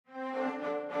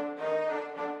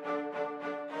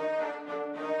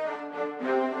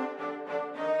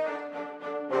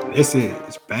This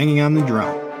is Banging on the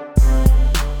Drum.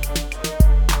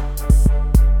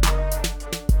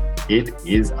 It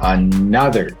is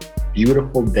another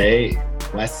beautiful day in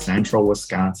West Central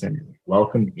Wisconsin.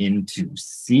 Welcome into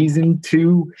Season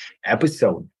 2,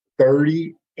 Episode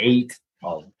 38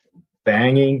 of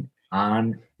Banging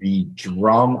on the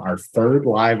Drum, our third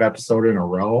live episode in a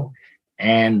row.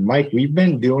 And Mike, we've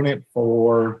been doing it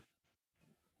for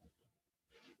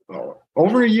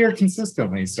over a year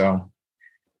consistently, so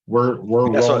we're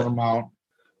rolling them out.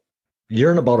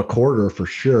 Year and about a quarter for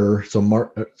sure.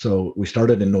 So we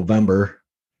started in November.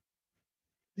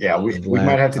 Yeah, we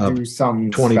might have to do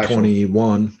something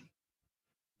 2021. Special.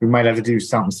 We might have to do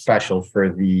something special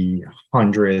for the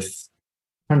 100th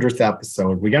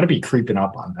episode. We got to be creeping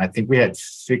up on. I think we had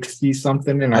 60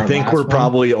 something in our. I think we're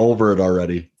probably over it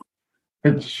already.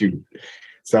 Shoot.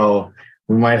 So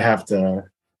we might have to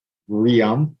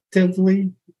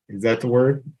preemptively. Is that the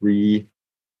word? We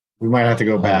might have to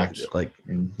go back,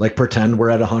 like pretend we're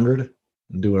at 100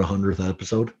 and do a 100th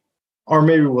episode, or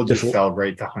maybe we'll just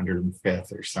celebrate the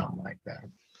 105th or something like that.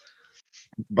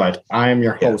 But I am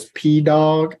your host, P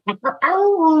Dog.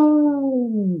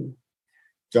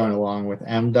 Join along with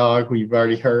M Dog, who you've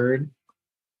already heard.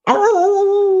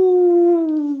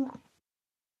 Oh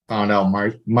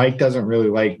no, Mike doesn't really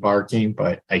like barking,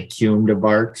 but I cue him to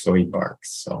bark, so he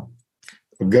barks. So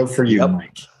good for you,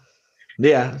 Mike.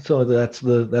 Yeah, so that's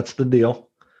the deal.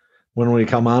 When we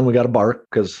come on, we got to bark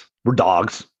because we're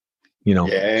dogs, Yeah.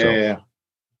 So.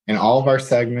 And all of our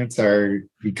segments are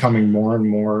becoming more and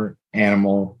more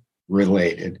animal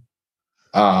related.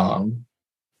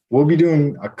 We'll be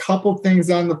doing a couple things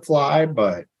on the fly,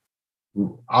 but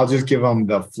I'll just give them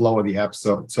the flow of the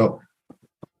episode. So,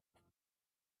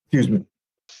 excuse me.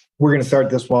 We're going to start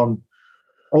this one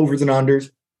overs and unders.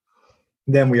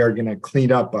 Then we are going to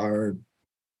clean up our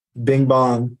Bing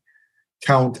Bong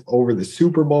count over the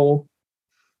Super Bowl,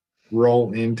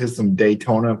 roll into some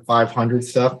Daytona 500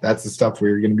 stuff. That's the stuff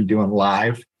we're going to be doing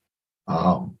live.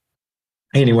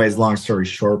 Anyways, long story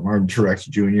short, Martin Truex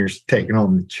Jr.'s taking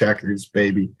home the checkers,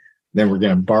 baby. Then we're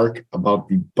going to bark about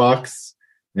the Bucks.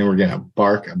 Then we're going to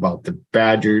bark about the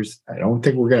Badgers. I don't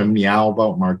think we're going to meow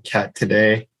about Marquette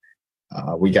today.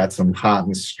 We got some hot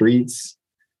in the streets,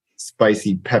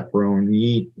 spicy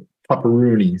pepperonis.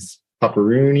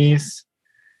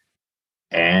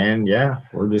 And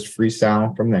we're just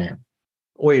freestyling from there.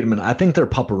 Wait a minute. I think they're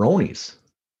pepperonis,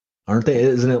 aren't they?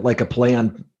 Isn't it like a play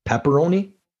on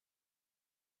pepperoni?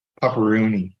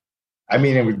 Pepperoni. I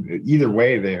mean, it would either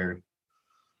way they're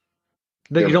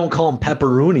you don't call them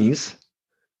pepperonis,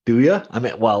 do you? I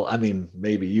mean,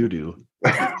 maybe you do.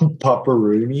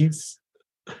 Pepperonis?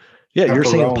 Yeah, you're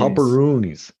saying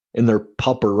pepperonis, and they're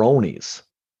pepperonis.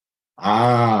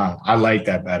 I like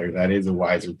that better. That is a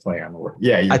wiser play on the word.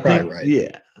 Yeah, you're probably right.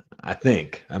 Yeah, I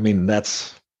think. I mean,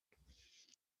 that's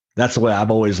the way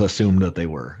I've always assumed that they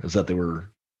were. Is that they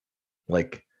were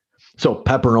like, so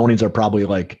pepperonis are probably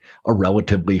like a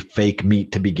relatively fake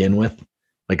meat to begin with.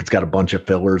 Like it's got a bunch of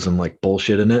fillers and like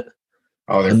bullshit in it.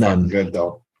 Oh, they're fucking good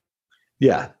though.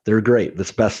 Yeah, they're great.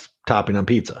 That's best topping on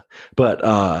pizza.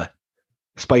 But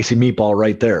spicy meatball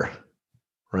right there,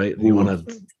 right? You want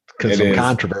to some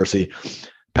controversy.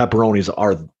 Pepperonis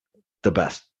are the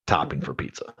best topping for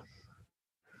pizza.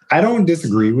 I don't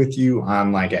disagree with you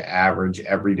on like an average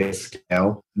everyday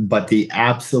scale, but the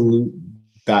absolute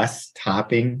best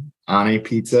topping on a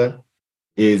pizza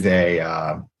is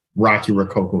a Rocky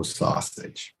Rococo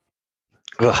sausage.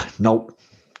 Ugh, nope.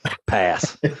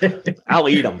 Pass. I'll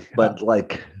eat them, but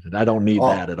like I don't need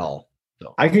that at all.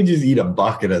 So. I could just eat a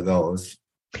bucket of those.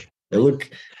 They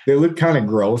look kind of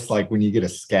gross, like when you get a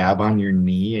scab on your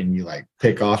knee and you like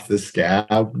pick off the scab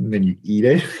and then you eat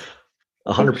it.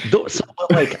 100. So,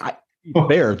 like,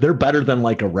 they're better than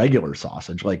like a regular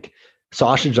sausage. Like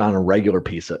sausage on a regular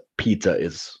pizza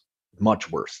is much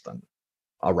worse than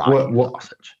a Rocky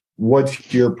sausage.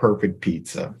 What's your perfect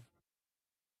pizza?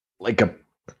 Like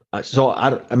so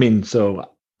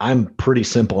I'm pretty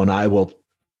simple, and I will.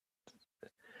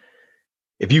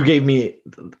 If you gave me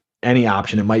any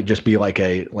option, it might just be like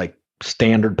a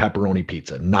standard pepperoni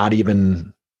pizza, not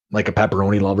even like a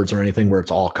pepperoni lovers or anything where it's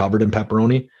all covered in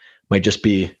pepperoni. Might just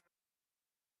be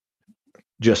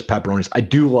just pepperonis. I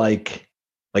do like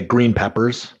green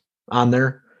peppers on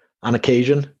there on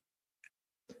occasion,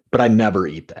 but I never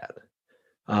eat that.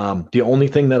 The only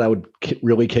thing that I would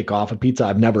really kick off a pizza,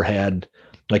 I've never had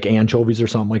like anchovies or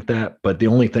something like that, but the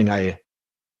only thing I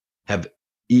have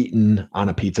eaten on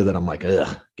a pizza that I'm like,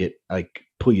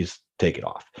 please take it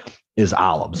off, is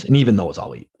olives. And even those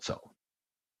I'll eat. So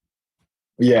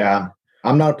yeah,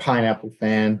 I'm not a pineapple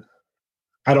fan.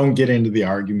 I don't get into the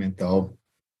argument though.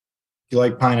 you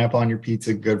like pineapple on your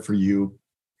pizza, good for you.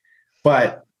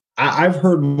 But I've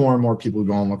heard more and more people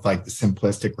going with like the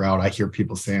simplistic route. I hear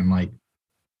people saying like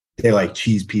they like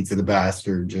cheese pizza the best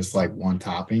or just like one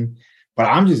topping. But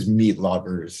I'm just meat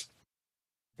lovers.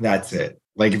 That's it.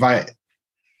 Like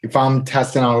if I'm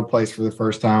testing out a place for the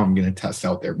first time, I'm gonna test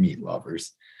out their meat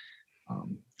lovers.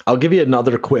 I'll give you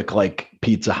another quick like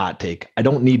pizza hot take. I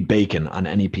don't need bacon on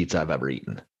any pizza I've ever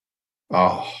eaten.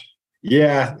 Oh,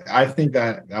 yeah, I think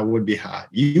that would be hot.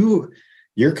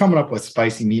 You're coming up with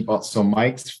spicy meatballs. So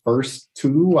Mike's first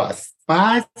two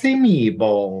spicy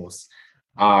meatballs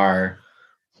are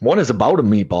one is about a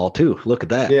meatball too. Look at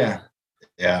that.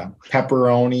 Yeah.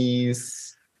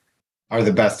 Pepperonis are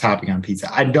the best topping on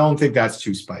pizza. I don't think that's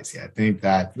too spicy. I think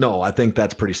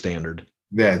that's pretty standard.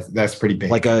 That's pretty big.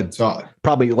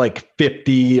 Probably like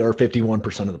 50 or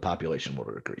 51% of the population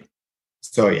would agree.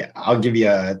 So yeah, I'll give you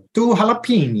 2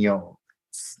 jalapenos.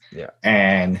 Yeah.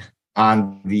 And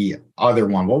on the other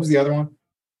one, what was the other one?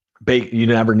 Bacon. You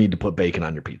never need to put bacon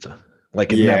on your pizza.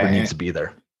 Like it never needs to be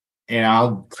there. And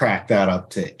I'll crack that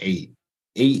up to 8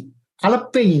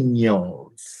 jalapenos.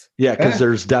 Yeah, because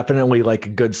there's definitely like a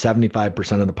good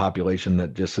 75% of the population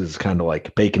that just is kind of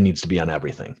like bacon needs to be on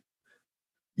everything.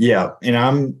 Yeah,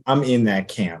 and I'm in that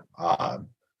camp.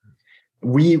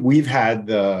 We've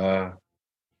had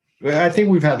I think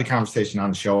we've had the conversation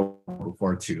on the show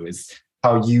before too, is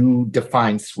how you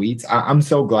define sweets. I'm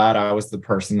so glad I was the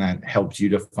person that helped you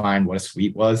define what a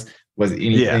sweet was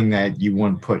anything that you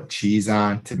wouldn't put cheese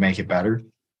on to make it better.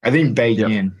 I think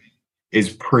bacon is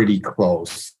pretty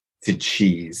close to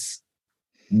cheese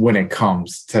when it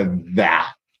comes to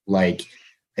that. Like,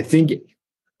 I think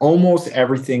almost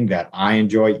everything that I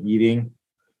enjoy eating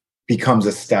becomes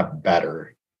a step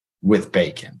better with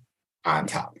bacon on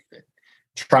top of it.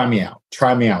 Try me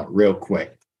out real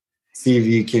quick. See if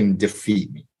you can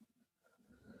defeat me.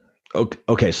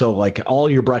 Okay, so like all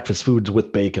your breakfast foods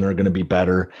with bacon are going to be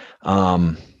better.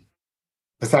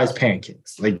 Besides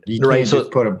pancakes, like you can't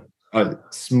just put a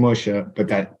smush up, but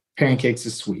that pancakes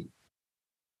is sweet.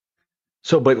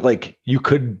 So, but like you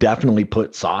could definitely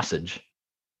put sausage,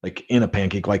 like in a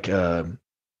pancake, like a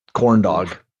corn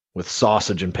dog with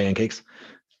sausage and pancakes.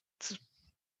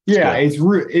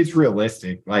 It's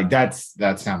realistic. Like that's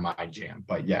not my jam,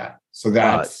 but yeah. So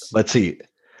that's let's see.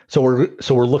 So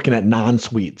we're looking at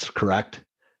non-sweets, correct?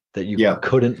 That you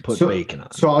couldn't put bacon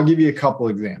on. So I'll give you a couple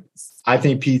examples. I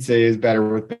think pizza is better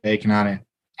with bacon on it.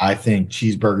 I think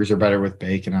cheeseburgers are better with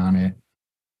bacon on it.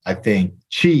 I think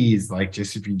cheese, like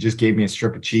just if you just gave me a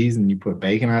strip of cheese and you put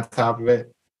bacon on top of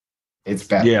it, it's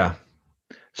better. Yeah.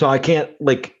 So I can't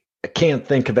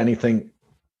think of anything.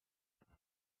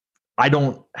 I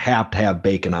don't have to have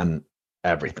bacon on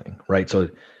everything, right? So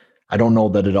I don't know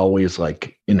that it always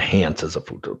like enhances a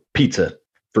food. Pizza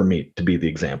for me to be the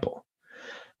example.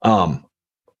 But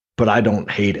I don't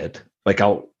hate it. Like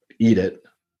I'll eat it.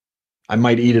 I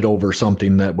might eat it over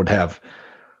something that would have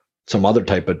some other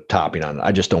type of topping on it.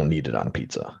 I just don't need it on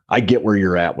pizza. I get where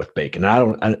you're at with bacon.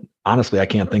 Honestly, I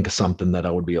can't think of something that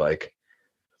I would be like,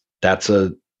 that's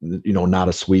not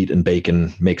a sweet and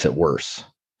bacon makes it worse.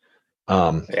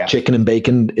 Chicken and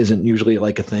bacon isn't usually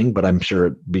like a thing, but I'm sure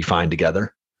it'd be fine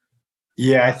together.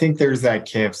 Yeah, I think there's that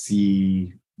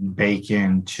KFC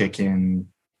bacon chicken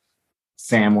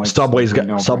sandwich.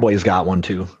 Subway's got one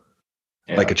too.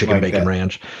 Yeah, like a chicken bacon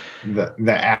ranch. The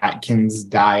Atkins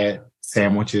diet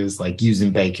sandwiches, like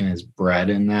using bacon as bread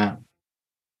in that.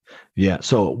 Yeah.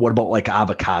 So what about like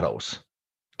avocados?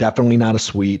 Definitely not a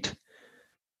sweet.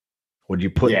 Would you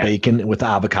put bacon with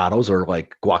avocados or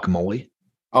like guacamole?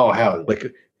 Oh, hell yeah.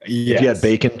 Like if you had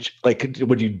bacon, like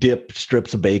would you dip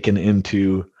strips of bacon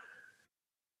into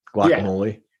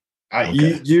guacamole?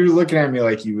 You're looking at me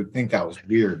like you would think that was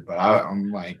weird, but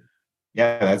I'm like,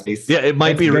 that's basically. Yeah, it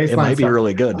might be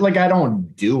really good. Like I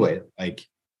don't do it, like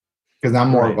because I'm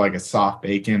more of like a soft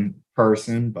bacon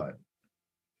person, but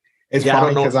it's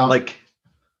funny because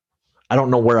I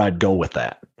don't know where I'd go with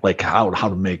that. Like how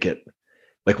to make it,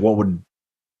 like what would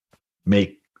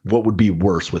be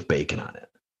worse with bacon on it.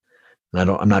 And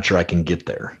I'm not sure I can get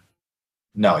there.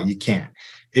 No, you can't.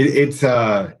 It's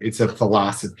a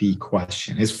philosophy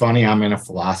question. It's funny. I'm in a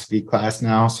philosophy class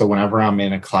now. So whenever I'm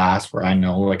in a class where I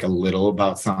know like a little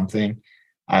about something,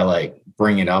 I like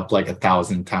bring it up like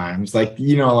 1,000 times. Like,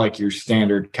 like your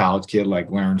standard college kid,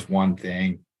 like learns one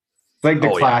thing. It's like the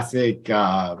classic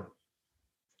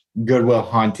Good Will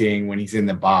Hunting when he's in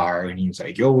the bar and he's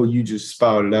like, oh, well, you just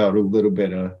spouted out a little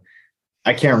bit of,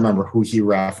 I can't remember who he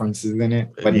references in it,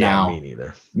 but now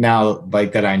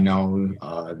like that I know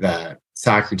that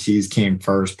Socrates came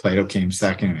first, Plato came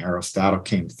second, and Aristotle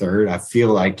came third. I feel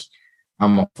like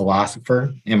I'm a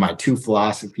philosopher, and my two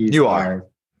philosophies You are.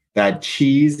 that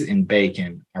cheese and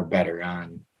bacon are better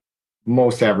on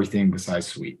most everything besides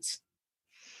sweets,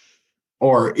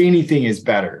 or anything is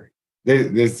better.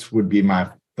 This would be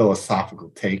my philosophical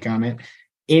take on it.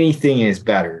 Anything is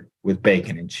better with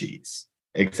bacon and cheese,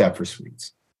 except for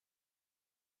sweets.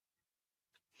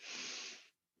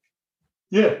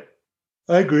 Yeah,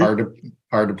 I agree.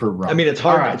 Hard to prove wrong. I mean, it's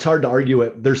hard. Right. It's hard to argue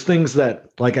it. There's things that,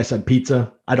 like I said,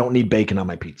 pizza. I don't need bacon on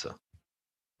my pizza,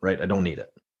 right? I don't need it.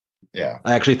 Yeah.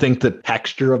 I actually think the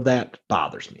texture of that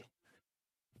bothers me.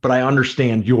 But I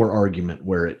understand your argument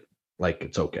where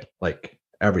it's okay. Like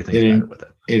everything's better with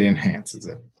it. It enhances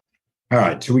it. All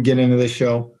right. Should we get into this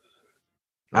show?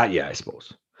 Yeah, I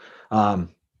suppose. I'll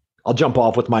jump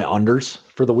off with my unders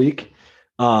for the week.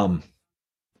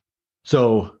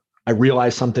 So I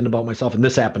realized something about myself, and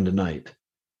this happened tonight.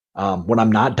 When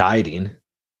I'm not dieting,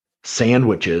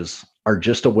 sandwiches are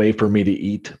just a way for me to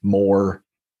eat more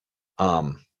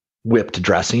whipped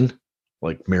dressing,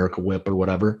 like Miracle Whip or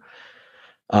whatever.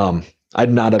 I'm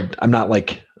not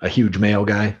like a huge mayo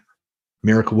guy.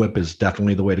 Miracle Whip is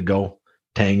definitely the way to go.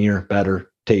 Tangier,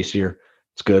 better, tastier.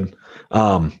 It's good.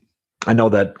 I know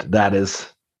that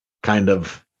is kind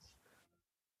of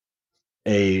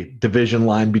a division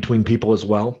line between people as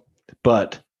well,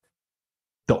 but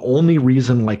the only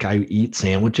reason like I eat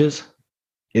sandwiches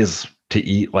is to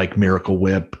eat like Miracle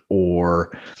Whip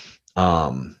or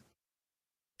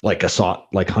like a sauce,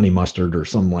 like honey mustard or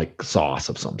some like sauce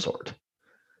of some sort.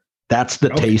 That's the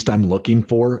taste I'm looking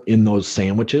for in those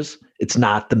sandwiches. It's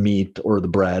not the meat or the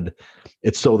bread.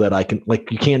 It's so that I can,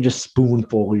 like, you can't just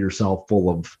spoonful yourself full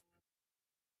of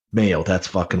mayo. That's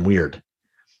fucking weird.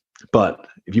 But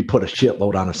if you put a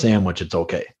shitload on a sandwich, it's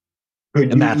okay.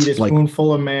 Could you eat a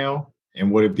spoonful of mayo and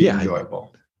would it be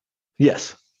enjoyable?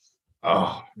 Yes.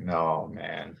 Oh, no,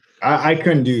 man. I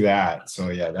couldn't do that. So,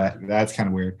 yeah, that's kind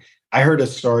of weird. I heard a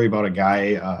story about a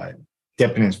guy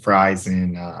dipping his fries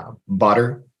in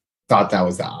butter. Thought that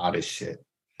was the oddest shit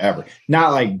ever.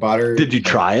 Not like butter. Did you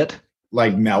try it?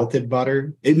 Like melted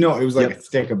butter? It was like a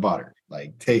stick of butter.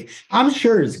 Like I'm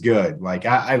sure it's good. Like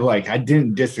I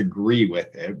didn't disagree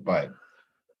with it, but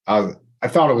I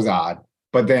thought it was odd.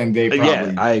 But then they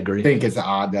probably I agree. think it's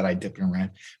odd that I dip in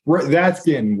ranch. That's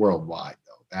getting worldwide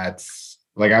though. That's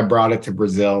like I brought it to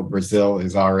Brazil. Brazil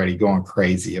is already going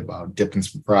crazy about dipping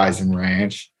some fries in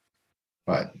ranch.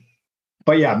 But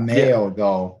yeah, mayo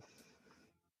though.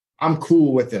 I'm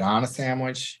cool with it on a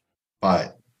sandwich,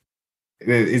 but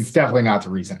it's definitely not the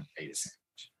reason I ate a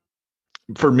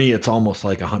sandwich. For me, it's almost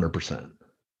like 100%.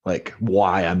 Like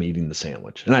why I'm eating the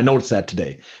sandwich. And I noticed that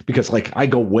today because like I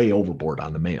go way overboard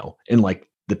on the mayo and like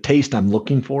the taste I'm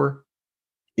looking for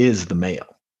is the mayo.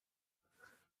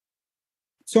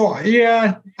 So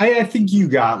yeah, I think you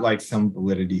got like some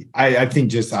validity. I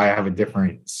think just I have a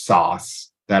different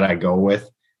sauce that I go with.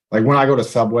 Like when I go to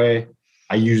Subway,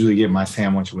 I usually get my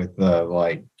sandwich with the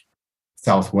like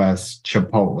Southwest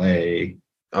Chipotle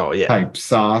type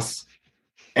sauce.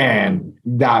 And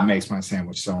that makes my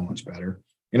sandwich so much better.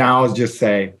 And I always just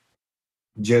say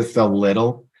just a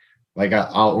little. Like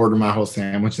I'll order my whole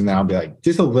sandwich and then I'll be like,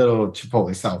 just a little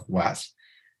Chipotle Southwest.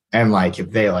 And like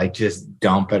if they like just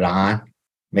dump it on,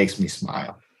 makes me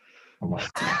smile. I'm like,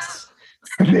 yes.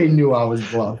 They knew I was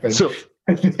bluffing. So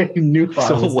they knew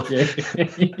I was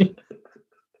kidding.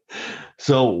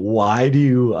 So why do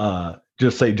you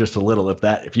just say just a little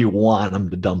if you want them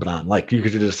to dump it on? Like you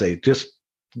could just say, just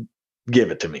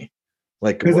give it to me.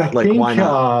 Like, because why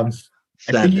not?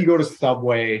 I think you go to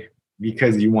Subway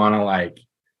because you want to like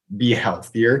be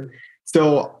healthier.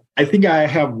 So I think I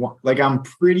have like I'm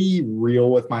pretty real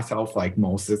with myself. Like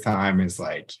most of the time is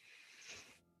like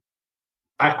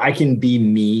I can be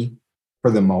me for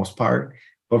the most part.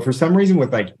 But for some reason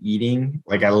with like eating,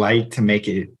 like I like to make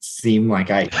it seem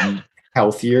like I eat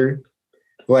healthier.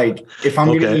 Like if I'm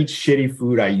gonna eat shitty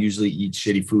food, I usually eat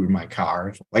shitty food in my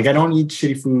car. Like I don't eat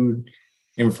shitty food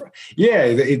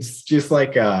it's just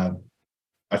like a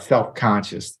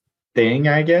self-conscious thing,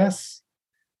 I guess.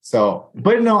 So,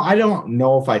 but no, I don't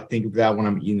know if I think of that when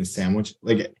I'm eating a sandwich.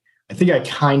 Like I think I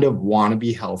kind of want to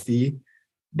be healthy,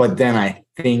 but then I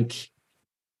think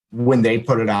when they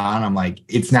put it on, I'm like,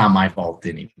 it's not my fault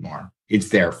anymore. It's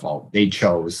their fault. They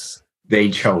chose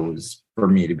for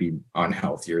me to be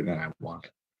unhealthier than I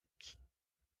wanted.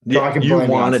 So I can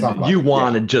you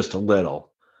wanted just a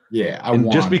little. Yeah.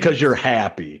 And just because you're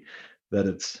happy that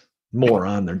it's more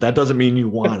on there, that doesn't mean you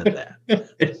wanted that.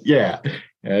 Yeah.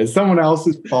 It's someone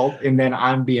else's fault. And then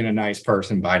I'm being a nice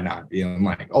person by not being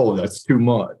like, oh, that's too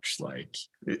much. Like,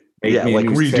 like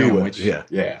redo sandwich. it. Yeah.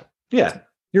 Yeah. Yeah.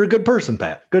 You're a good person,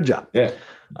 Pat. Good job. Yeah.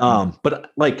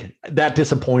 But like that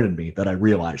disappointed me that I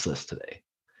realized this today.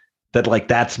 That like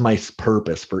that's my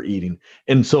purpose for eating.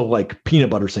 And so like peanut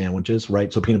butter sandwiches,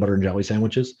 right? So peanut butter and jelly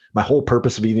sandwiches. My whole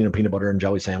purpose of eating a peanut butter and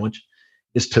jelly sandwich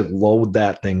is to load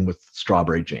that thing with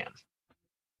strawberry jam.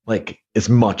 Like as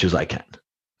much as I can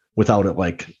without it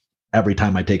like every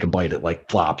time I take a bite, it like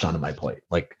flops onto my plate.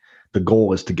 Like the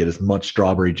goal is to get as much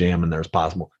strawberry jam in there as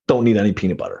possible. Don't need any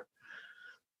peanut butter.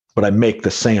 But I make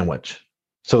the sandwich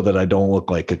so that I don't look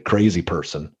like a crazy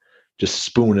person just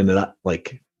spooning it up,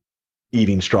 like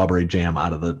eating strawberry jam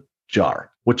out of the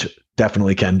jar, which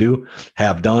definitely can do,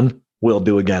 have done, will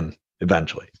do again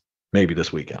eventually, maybe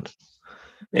this weekend.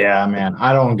 Yeah, man.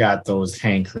 I don't got those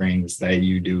hankerings that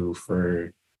you do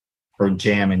for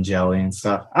jam and jelly and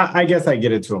stuff. I guess I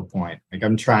get it to a point. Like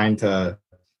I'm trying to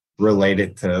relate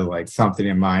it to like something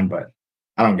in mind, but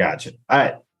I don't got you.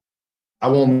 I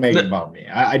won't make it about me.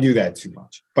 I do that too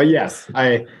much. But yes,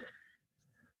 I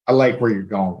like where you're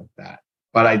going with that.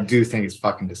 But I do think it's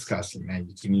fucking disgusting, man.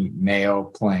 You can eat mayo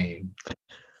plain.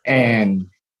 And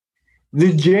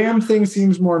the jam thing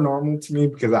seems more normal to me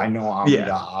because I know I'm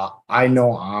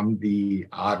the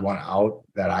odd one out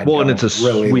that I don't and it's a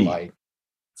really sweet. like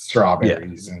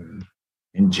strawberries and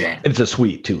jam. It's a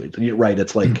sweet too. You're right.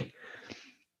 It's like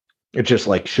it's just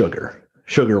like sugar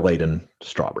laden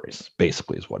strawberries,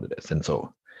 basically is what it is. And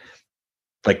so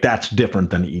like that's different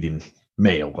than eating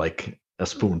mayo, like a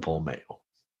spoonful of mayo.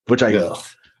 Which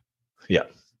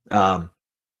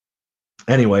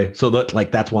anyway, so that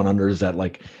like that's one under is that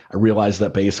like I realized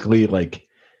that basically like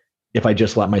if I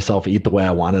just let myself eat the way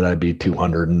I wanted, I'd be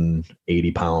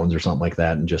 280 pounds or something like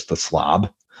that and just a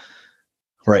slob.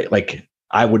 Right. Like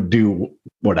I would do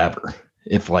whatever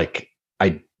if like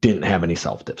I didn't have any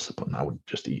self-discipline. I would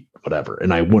just eat whatever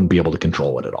and I wouldn't be able to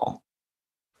control it at all.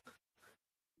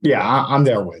 Yeah, I'm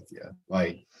there with you.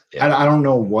 Like I don't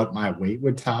know what my weight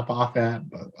would top off at,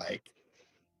 but like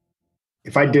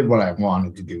if I did what I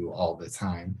wanted to do all the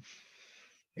time,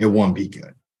 it wouldn't be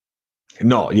good.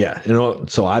 No, yeah.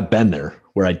 So I've been there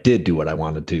where I did do what I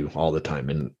wanted to all the time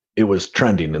and it was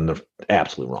trending in the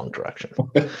absolute wrong direction.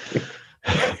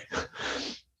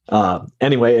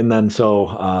 Anyway, and then so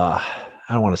I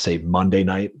don't want to say Monday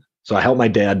night. So I helped my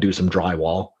dad do some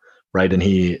drywall, right? And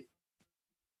he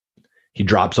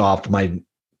drops off my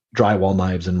drywall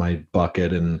knives in my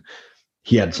bucket and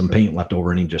he had some paint left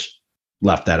over and he just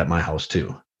left that at my house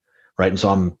too. Right. And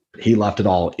so he left it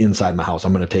all inside my house.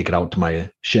 I'm going to take it out to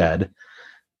my shed,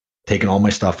 taking all my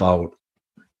stuff out.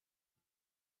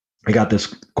 I got this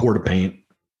quart of paint.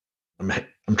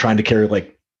 I'm trying to carry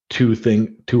like two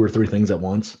or three things at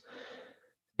once.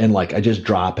 And like, I just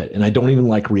drop it and I don't even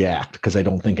like react because I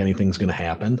don't think anything's going to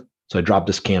happen. So I drop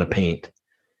this can of paint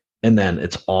and then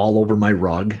it's all over my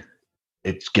rug.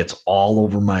 It gets all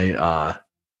over my,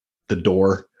 the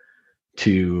door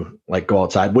to like go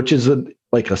outside, which is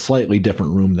like a slightly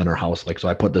different room than our house. Like, so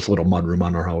I put this little mud room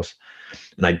on our house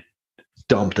and I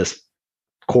dumped this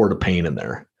quart of paint in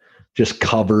there, just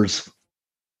covers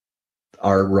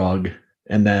our rug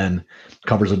and then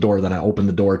covers the door. Then I open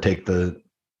the door, take the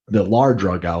large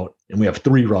rug out and we have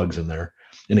 3 rugs in there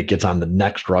and it gets on the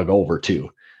next rug over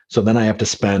too. So then I have to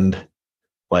spend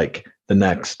like the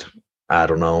next, I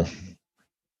don't know,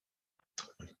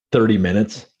 30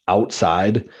 minutes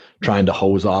outside trying to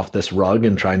hose off this rug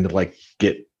and trying to like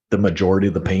get the majority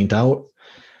of the paint out.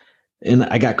 And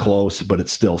I got close, but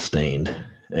it's still stained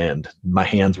and my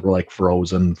hands were like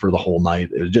frozen for the whole night.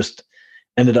 It just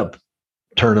ended up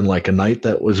turning like a night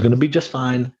that was going to be just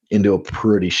fine into a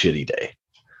pretty shitty day.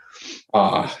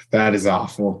 That is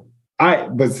awful.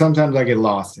 But sometimes I get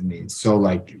lost in these. So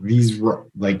like these,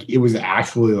 like it was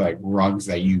actually like rugs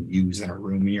that you use in a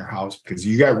room in your house because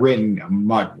you got written a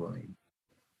mud room,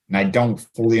 and I don't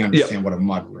fully understand what a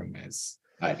mud room is.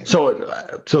 So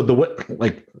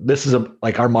this is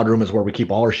like our mud room is where we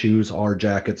keep all our shoes, all our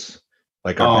jackets,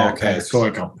 like our backpacks. Okay, so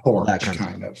like a porch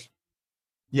kind of.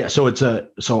 Yeah,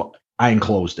 so I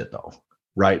enclosed it though,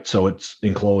 right? So it's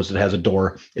enclosed. It has a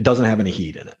door. It doesn't have any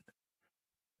heat in it.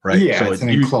 Right. Yeah, so it's an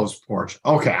enclosed porch.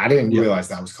 Okay, I didn't realize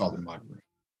that was called a mud room.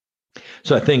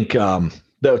 So I think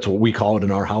that's what we call it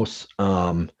in our house.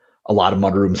 A lot of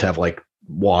mud rooms have like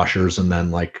washers and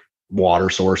then like water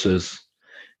sources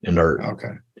and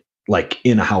are like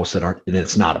in a house that aren't, and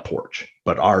it's not a porch,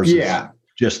 but ours is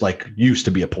just like used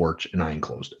to be a porch and I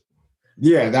enclosed it.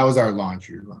 Yeah, that was our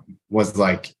laundry room, was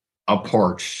like a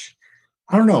porch.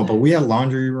 I don't know, but we had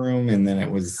laundry room and then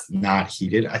it was not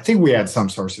heated. I think we had some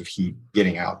source of heat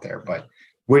getting out there, but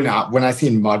when I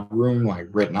seen mud room like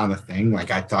written on the thing, like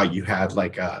I thought you had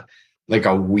like a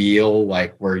wheel,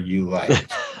 like where you like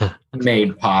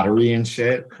made pottery and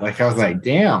shit. Like I was like,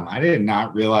 damn, I did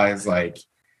not realize like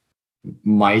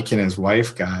Mike and his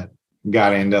wife got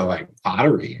into like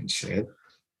pottery and shit.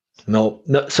 No.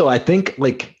 So I think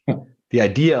like the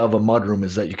idea of a mudroom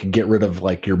is that you can get rid of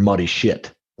like your muddy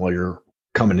shit while you're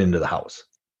coming into the house.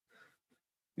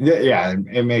 Yeah,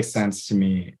 it makes sense to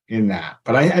me in that.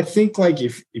 But I think like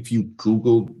if you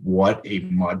Googled what a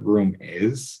mudroom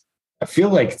is, I feel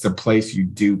like it's a place you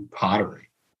do pottery.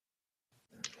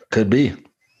 Could be.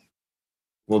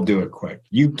 We'll do it quick.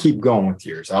 You keep going with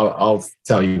yours. I'll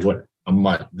tell you what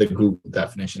the Google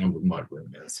definition of a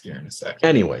mudroom is here in a second.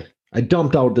 Anyway, I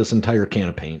dumped out this entire can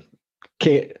of paint.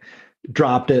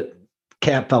 Dropped it.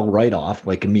 Cap fell right off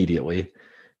like immediately,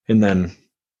 and then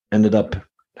ended up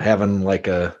having like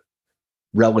a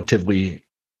relatively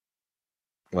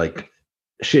like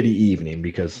shitty evening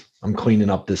because I'm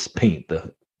cleaning up this paint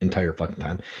the entire fucking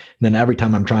time. And then every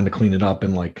time I'm trying to clean it up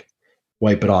and like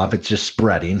wipe it off, it's just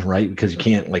spreading, right? Because you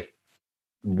can't like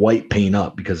white paint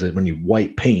up because when you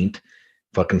white paint,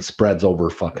 fucking spreads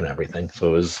over fucking everything.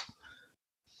 So it was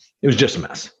just a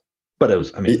mess. But it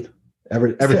was, I mean,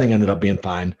 everything ended up being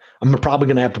fine. I'm probably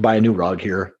gonna have to buy a new rug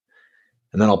here,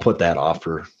 and then I'll put that off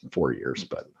for 4 years.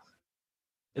 But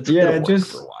it's for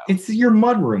a while. It's your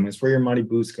mud room. It's where your muddy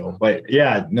boots go. But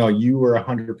yeah, no, you were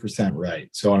 100% right.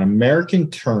 So an American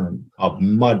term of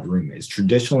mud room is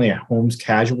traditionally a home's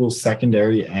casual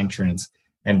secondary entrance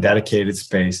and dedicated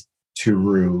space to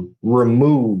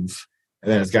remove,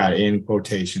 and then it's got in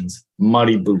quotations,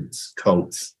 muddy boots,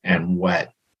 coats, and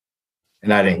wet.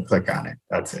 And I didn't click on it.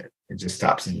 That's it. It just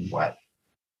stops in wet.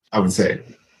 I would say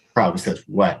it probably says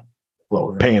wet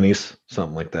clothing. Panties,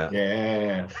 something like that.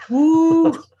 Yeah.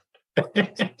 Woo.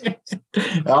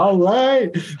 All right.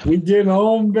 We get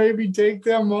home, baby. Take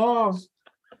them off.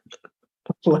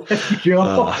 Let's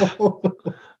go.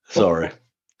 Sorry.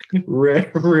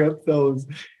 Rip those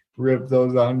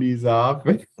undies off.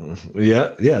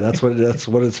 Yeah. That's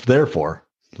what it's there for.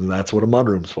 That's what a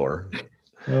mudroom's for.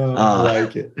 I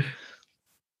like it.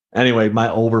 Anyway, my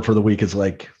over for the week is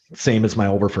like same as my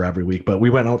over for every week. But we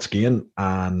went out skiing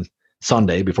on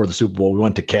Sunday before the Super Bowl. We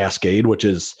went to Cascade, which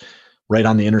is right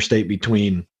on the interstate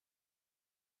between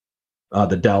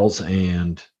the Dells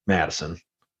and Madison,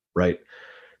 right?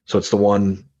 So it's the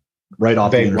one right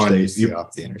off the interstate.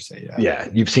 Off the interstate, yeah. Yeah,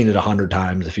 you've seen it 100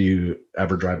 times if you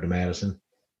ever drive to Madison.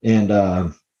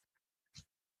 And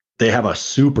they have a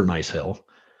super nice hill.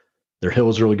 Their hill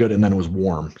is really good, and then it was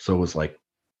warm. So it was like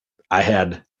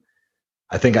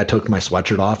I think I took my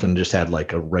sweatshirt off and just had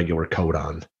like a regular coat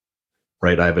on,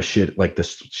 right? I have this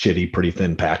shitty, pretty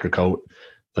thin Packer coat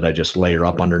that I just layer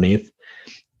up underneath.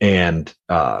 And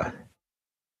I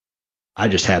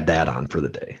just had that on for the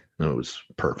day. And it was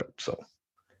perfect. So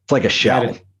it's like a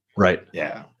shell, right?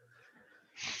 Yeah.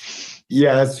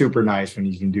 Yeah, that's super nice when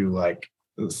you can do like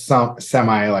some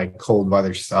semi like cold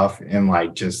weather stuff and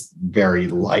like just very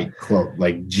light clothes,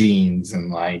 like jeans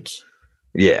and like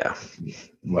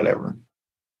whatever.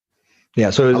 Yeah,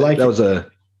 so that was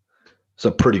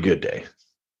a pretty good day.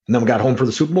 And then we got home for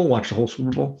the Super Bowl, watched the whole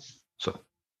Super Bowl. So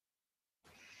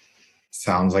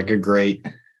sounds like a great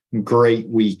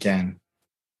weekend.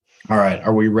 All right,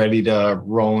 are we ready to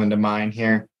roll into mine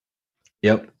here?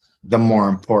 Yep. The more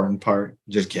important part.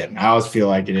 Just kidding. I always feel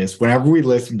like it is. Whenever we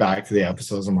listen back to the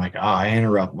episodes, I'm like, I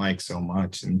interrupt Mike so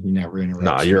much, and he never interrupts.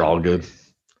 No, you're all good.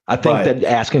 I think that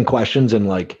asking questions and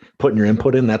like putting your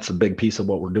input in, that's a big piece of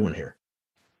what we're doing here.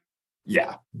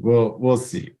 Yeah, we'll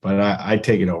see. But I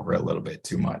take it over a little bit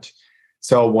too much.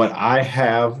 So what I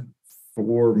have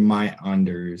for my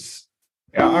unders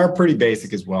are pretty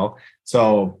basic as well.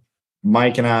 So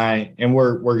Mike and I, and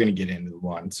we're going to get into the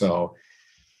one. So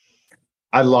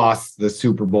I lost the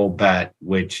Super Bowl bet,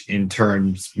 which in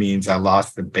turns means I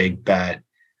lost the big bet,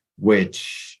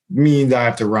 which means I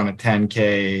have to run a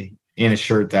 10K in a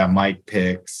shirt that Mike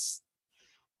picks.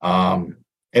 And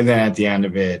then at the end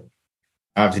of it,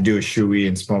 I have to do a shoey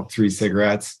and smoke 3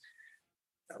 cigarettes.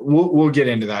 We'll get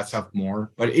into that stuff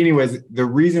more. But anyways, the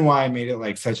reason why I made it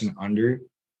like such an under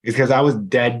is because I was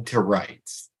dead to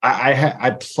rights.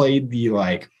 I played the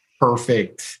like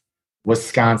perfect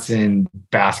Wisconsin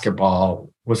football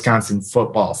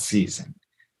season.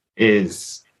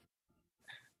 Is,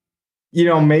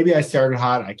 maybe I started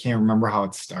hot. I can't remember how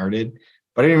it started.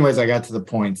 But anyways, I got to the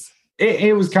points.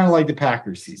 It was kind of like the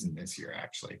Packers season this year,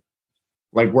 actually.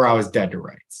 Like where I was dead to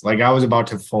rights. Like I was about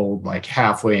to fold like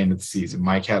halfway into the season.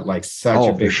 Mike had like such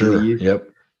a big lead. Yep.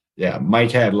 Yeah.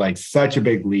 Mike had like such a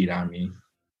big lead on me.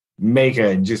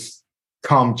 Maka just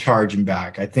come charging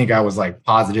back. I think I was like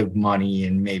positive money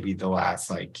in maybe the last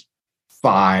like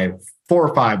 4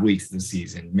 or 5 weeks of the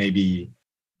season. Maybe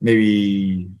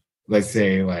let's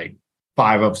say like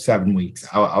 5 of 7 weeks,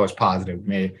 I was positive,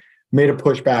 made a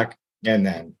pushback, and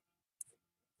then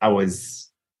I was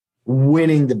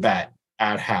winning the bet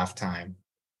at halftime.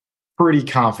 Pretty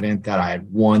confident that I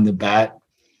had won the bet,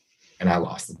 and I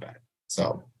lost the bet.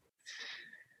 So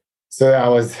that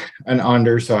was an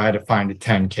under. So I had to find a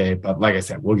 10K. But like I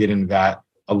said, we'll get into that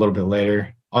a little bit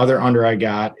later. Other under I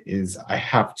got is I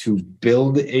have to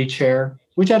build a chair,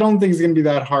 which I don't think is going to be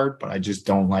that hard, but I just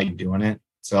don't like doing it.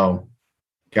 So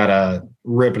gotta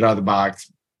rip it out of the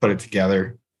box, put it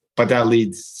together. But that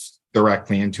leads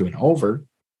directly into an over.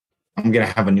 I'm going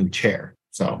to have a new chair.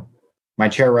 So my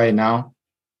chair right now,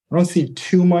 I don't see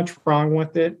too much wrong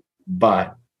with it,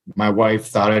 but my wife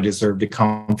thought I deserved a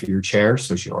comfier chair.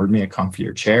 So she ordered me a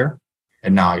comfier chair.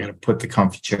 And now I got to put the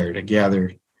comfy chair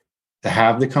together to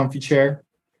have the comfy chair.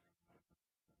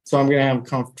 So I'm going to have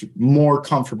a more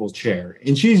comfortable chair.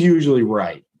 And she's usually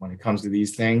right when it comes to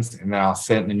these things. And then I'll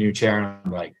sit in the new chair and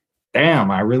I'm like,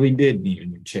 damn, I really did need a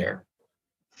new chair.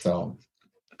 So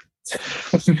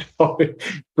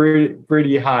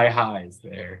pretty high highs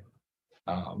there.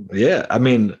 Yeah, I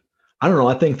mean, I don't know.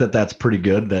 I think that's pretty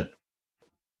good that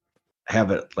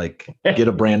have it like get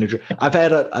a brand new chair. I've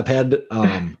had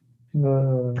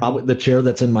probably the chair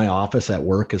that's in my office at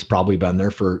work has probably been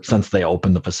there since they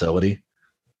opened the facility.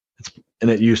 And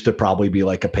it used to probably be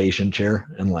like a patient chair,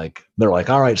 and like they're like,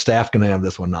 all right, staff can have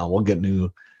this one now. We'll get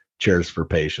new chairs for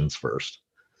patients first.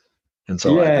 And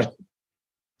so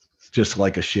just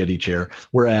like a shitty chair.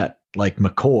 We're at like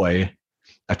McCoy.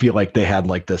 I feel like they had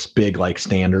like this big like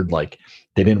standard, like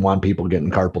they didn't want people getting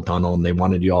carpal tunnel and they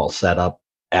wanted you all set up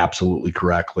absolutely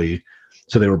correctly.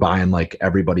 So they were buying like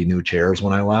everybody new chairs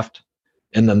when I left.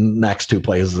 And the next two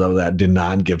places of that did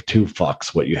not give two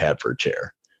fucks what you had for a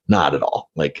chair. Not at all.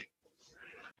 Like,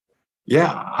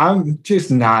 yeah, I'm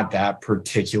just not that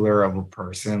particular of a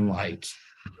person, like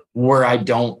where I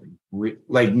don't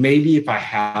like, maybe if I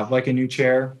have like a new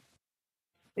chair,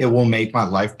 it will make my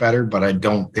life better, but I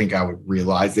don't think I would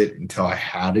realize it until I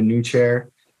had a new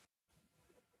chair.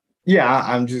 Yeah,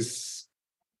 I'm just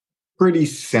pretty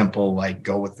simple, like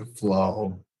go with the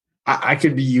flow. I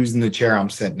could be using the chair I'm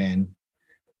sitting in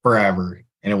forever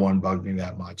and it wouldn't bug me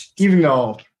that much. Even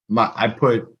though I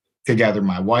put together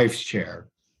my wife's chair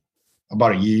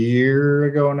about a year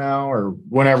ago now, or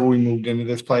whenever we moved into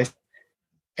this place,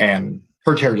 and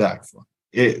her chair is excellent.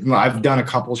 I've done a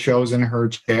couple shows in her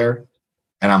chair,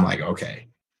 and I'm like, okay,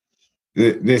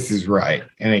 this is right,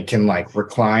 and it can like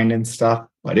recline and stuff.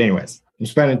 But anyways, I'm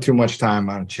spending too much time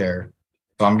on a chair,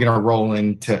 so I'm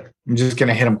just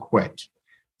gonna hit them quick.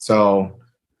 So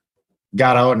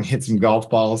got out and hit some golf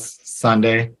balls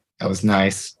Sunday. That was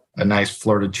nice, a nice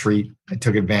Florida treat I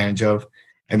took advantage of.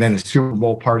 And then the Super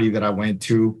Bowl party that I went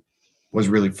to was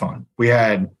really fun. We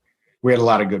had a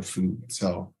lot of good food.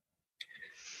 So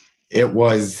it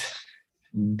was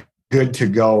good to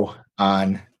go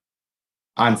on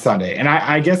Sunday. And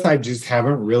I guess I just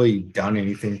haven't really done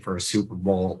anything for a Super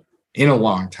Bowl in a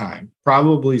long time,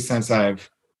 probably since I've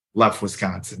left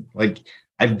Wisconsin. Like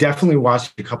I've definitely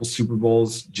watched a couple Super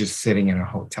Bowls just sitting in a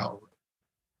hotel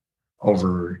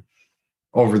room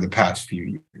over the past few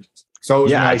years. So it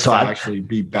was nice to actually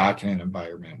be back in an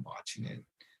environment watching it.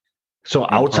 So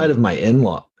outside of my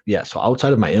in-laws,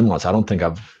 I don't think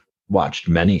I've watched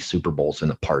many Super Bowls in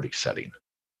a party setting.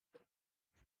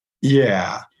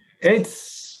 Yeah. It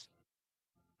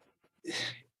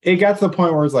got to the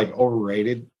point where it's like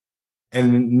overrated.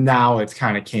 And now it's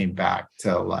kind of came back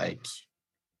to like,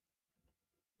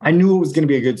 I knew it was going to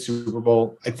be a good Super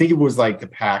Bowl. I think it was like the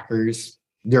Packers.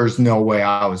 There's no way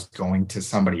I was going to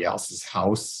somebody else's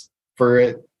house for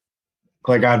it.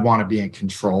 Like I'd want to be in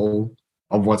control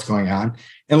of what's going on,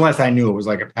 unless I knew it was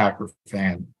like a Packer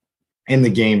fan and the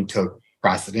game took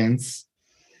precedence.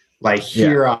 Like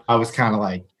here, I was kind of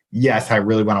like, yes, I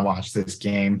really want to watch this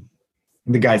game.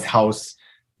 The guy's house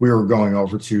we were going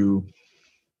over to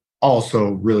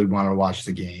also really wanted to watch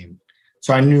the game.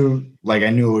 So I knew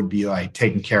it would be like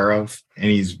taken care of, and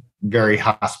he's very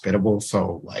hospitable.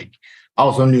 So like I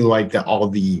also knew like that all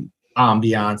the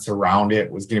ambiance around it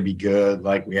was going to be good.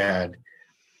 Like we had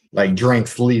like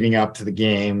drinks leading up to the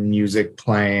game, music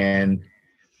playing,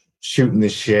 shooting the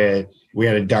shit. We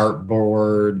had a dart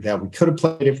board that we could have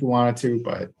played if we wanted to,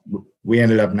 but we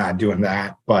ended up not doing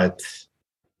that. But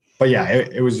yeah,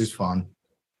 it was just fun.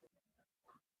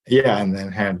 Yeah, and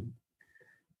then had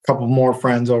a couple more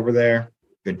friends over there.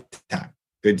 Good time,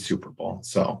 good Super Bowl.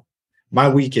 So my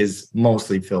week is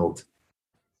mostly filled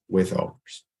with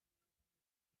overs.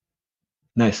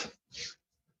 Nice.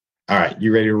 All right,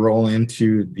 you ready to roll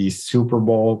into the Super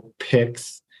Bowl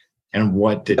picks and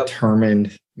what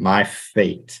determined my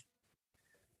fate?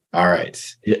 All right.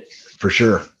 Yeah, for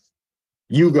sure.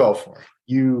 You go for it.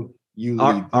 You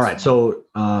lead. All right. So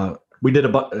we did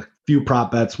a few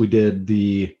prop bets. We did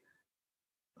the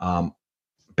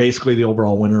basically the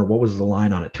overall winner. What was the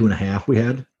line on it? 2.5 we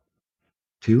had?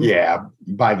 2? Yeah,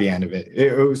 by the end of it,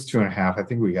 it was 2.5. I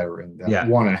think we got it written down. Yeah.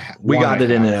 1.5. We got it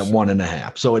in at So.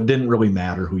 1.5. So it didn't really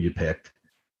matter who you picked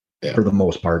for the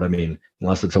most part. I mean,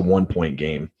 unless it's a 1-point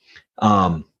game.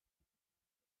 And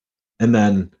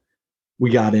then we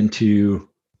got into,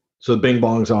 so the bing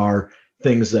bongs are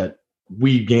things that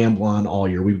we gamble on all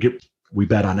year. We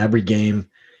bet on every game,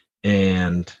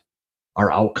 and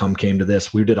our outcome came to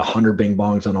this. We did 100 bing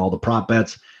bongs on all the prop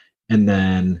bets, and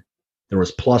then there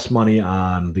was plus money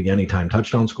on the anytime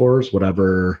touchdown scores,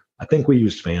 whatever. I think we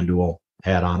used FanDuel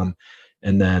had on them,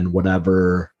 and then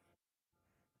whatever.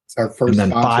 It's our first,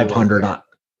 and then 500 on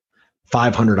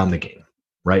 500 on the game,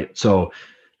 right? So,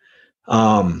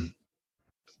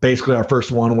 basically, our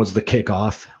first one was the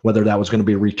kickoff, whether that was going to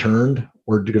be returned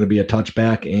or going to be a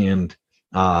touchback, and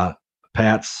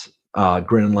Pat's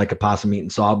grinning like a possum eating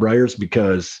sawbriars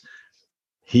because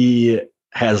he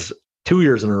has 2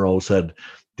 years in a row said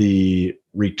the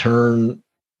return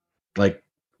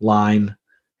line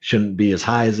shouldn't be as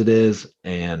high as it is,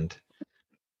 and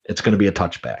it's going to be a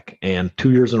touchback. And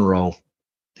 2 years in a row,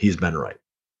 he's been right.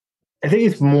 I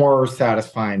think it's more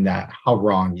satisfying that how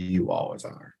wrong you always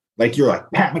are. Like you're like,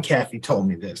 Pat McAfee told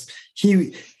me this.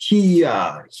 He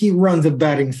runs a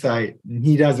betting site and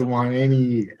he doesn't want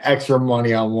any extra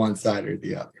money on one side or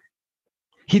the other.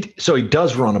 He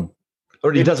does run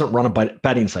he doesn't run a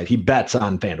betting site. He bets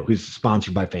on FanDuel. He's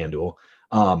sponsored by FanDuel.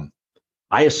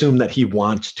 I assume that he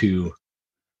wants to,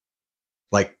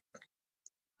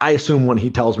 I assume when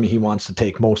he tells me he wants to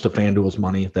take most of FanDuel's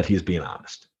money that he's being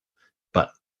honest.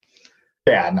 But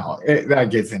yeah, no,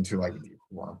 that gets into like a deep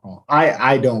wormhole.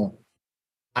 I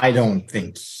don't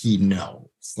think he knows.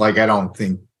 Like, I don't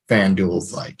think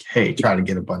FanDuel's like, hey, try to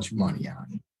get a bunch of money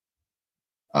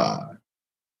on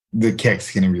the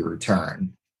kick's going to be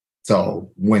returned.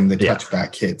 So when the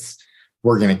touchback hits,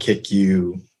 we're going to kick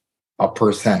you a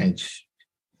percentage.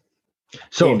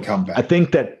 So income back. I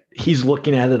think that he's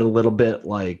looking at it a little bit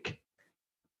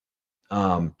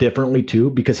differently too,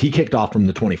 because he kicked off from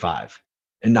the 25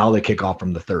 and now they kick off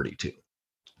from the 32.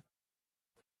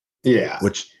 Yeah.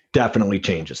 Which definitely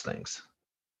changes things.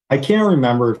 I can't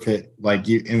remember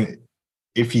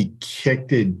if he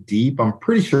kicked it deep. I'm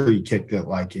pretty sure he kicked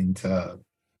it into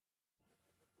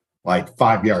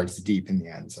 5 yards deep in the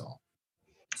end zone.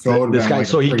 So this guy,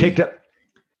 he kicked it.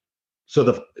 So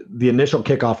the initial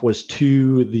kickoff was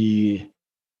to the,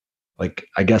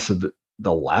 I guess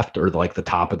the left or the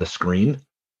top of the screen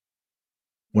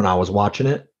when I was watching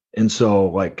it. And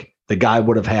so the guy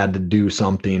would have had to do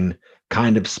something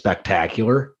kind of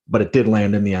spectacular, but it did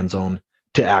land in the end zone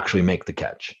to actually make the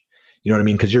catch. You know what I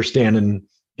mean? Because you're standing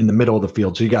in the middle of the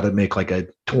field. So you got to make a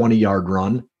 20-yard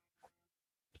run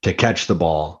to catch the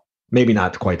ball. Maybe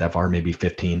not quite that far, maybe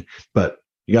 15, but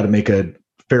you got to make a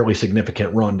fairly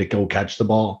significant run to go catch the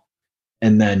ball.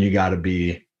 And then you got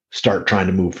to start trying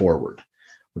to move forward,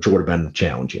 which would have been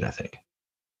challenging, I think.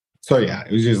 So yeah,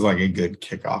 it was just a good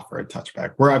kickoff for a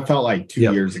touchback where I felt 2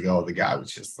 years ago, the guy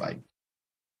was just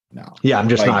no. Yeah, I'm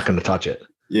just not going to touch it.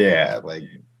 Yeah.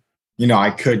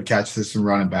 I could catch this and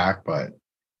run it back, but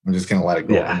I'm just going to let it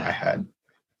go over my head.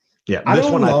 Yeah. This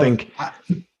one, I think.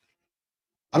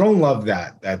 I don't love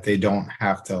that they don't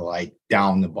have to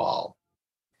down the ball.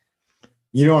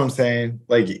 You know what I'm saying?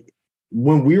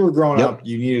 When we were growing up,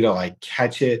 you needed to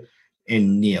catch it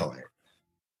and kneel it.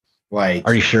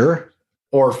 Are you sure?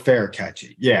 Or fair catch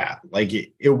it. Yeah.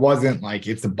 It wasn't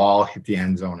if the ball hit the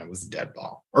end zone, it was a dead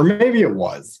ball. Or maybe it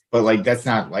was, but that's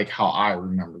not how I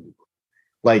remember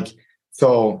it.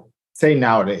 So say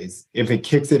nowadays, if it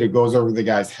kicks it, it goes over the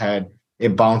guy's head,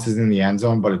 it bounces in the end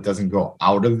zone, but it doesn't go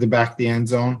out of the back of the end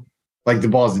zone. The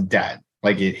ball's dead.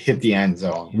 It hit the end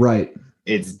zone. Right.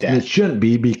 It's dead. And it shouldn't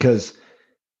be, because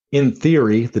in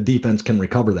theory, the defense can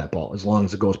recover that ball as long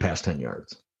as it goes past 10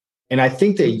 yards. And I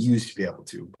think they used to be able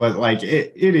to, but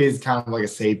it is kind of a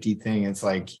safety thing. It's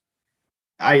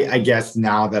I guess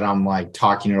now that I'm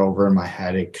talking it over in my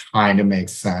head, it kind of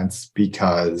makes sense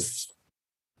because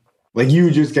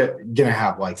you just gonna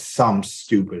have some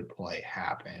stupid play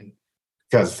happen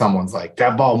because someone's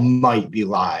that ball might be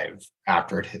live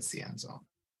after it hits the end zone.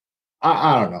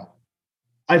 I don't know.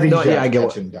 I think I get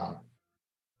catch him down.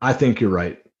 I think you're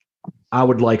right. I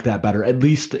would like that better. At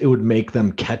least it would make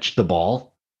them catch the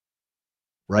ball,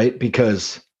 right?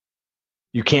 Because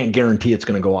you can't guarantee it's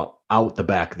going to go out the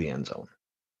back of the end zone.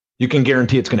 You can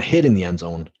guarantee it's going to hit in the end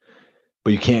zone,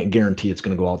 but you can't guarantee it's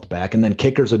going to go out the back. And then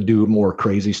kickers would do more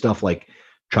crazy stuff like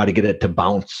try to get it to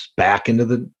bounce back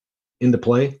into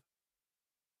play.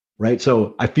 Right.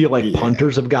 So I feel like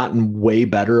punters have gotten way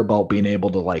better about being able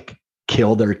to like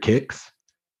kill their kicks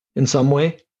in some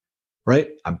way. Right.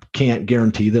 I can't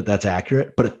guarantee that that's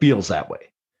accurate, but it feels that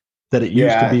way. That it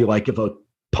used to be like if a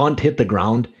punt hit the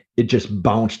ground, it just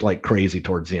bounced like crazy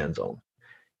towards the end zone.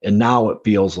 And now it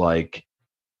feels like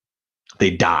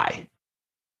they die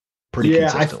pretty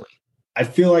consistently. I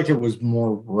feel like it was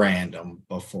more random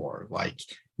before. Like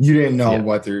you didn't know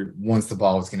whether once the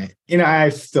ball was going to, I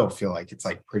still feel like it's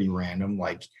like pretty random.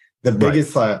 Like the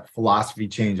biggest philosophy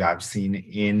change I've seen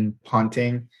in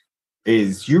punting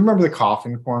is, you remember the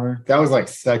coffin corner? That was like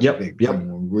such a big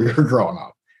thing when we were growing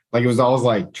up. Like it was always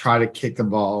like try to kick the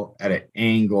ball at an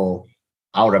angle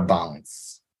out of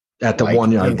bounds. At the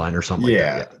 1 yard line or something like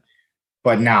that. Yeah.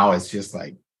 But now it's just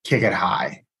like kick it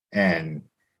high and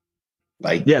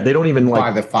like they don't even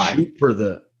like shoot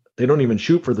they don't even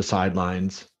shoot for the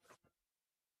sidelines,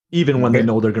 even when they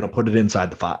know they're going to put it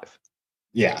inside the 5.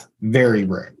 Yeah, very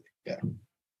rare. Yeah.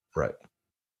 Right.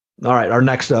 All right. Our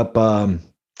next up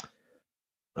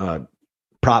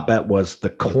prop bet was the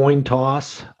coin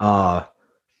toss.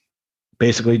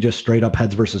 Basically just straight up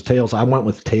heads versus tails. I went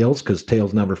with tails because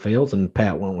tails never fails, and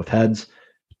Pat went with heads.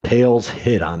 Tails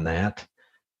hit on that.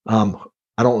 I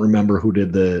don't remember who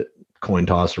did the coin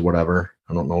toss or whatever.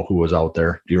 I don't know who was out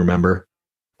there. Do you remember?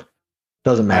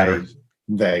 Doesn't matter.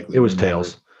 It was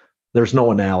tails. There's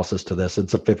no analysis to this.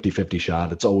 It's a 50-50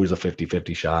 shot. It's always a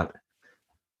 50-50 shot.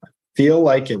 Feel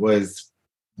like it was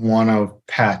one of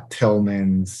Pat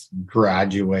Tillman's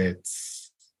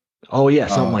graduates. Oh yeah,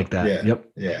 something like that. Yeah, yep.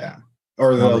 Yeah.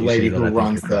 Or the lady who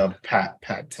runs the Pat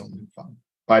Tillman Fund.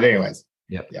 But anyways,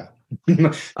 yeah.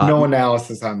 No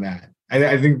analysis on that.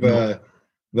 I think the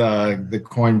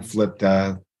coin flipped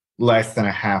less than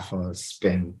a half a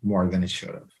spin more than it should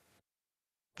have.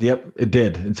 Yep, it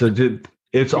did. And so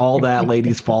it's all that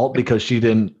lady's fault because she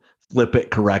didn't flip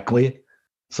it correctly.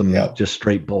 Just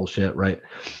straight bullshit, right?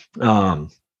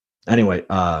 Anyway,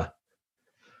 the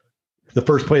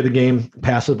first play of the game,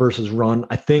 passive versus run.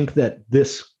 I think that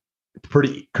this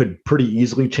could pretty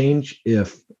easily change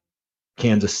if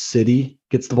Kansas City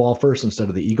gets the ball first instead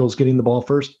of the Eagles getting the ball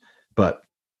first. But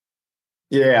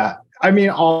yeah, I mean,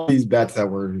 all these bets that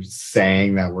we're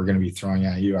saying that we're going to be throwing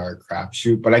at you are a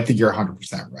crapshoot, but I think you're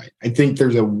 100% right. I think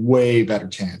there's a way better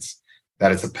chance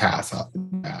that it's a pass off the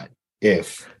bat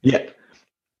if you get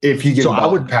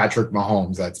Patrick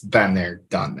Mahomes that's been there,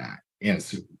 done that in a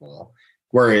Super Bowl.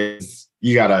 Whereas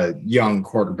you got a young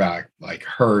quarterback like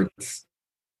Hurts,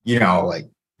 like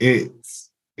it's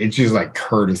just like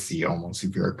courtesy almost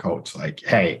if you're a coach. Like,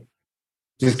 hey,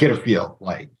 just get a feel,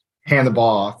 like hand the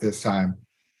ball off this time.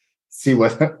 See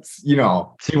what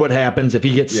happens. If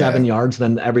he gets 7 yards,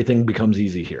 then everything becomes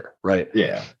easy here, right?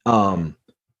 Yeah.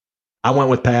 I went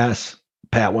with pass.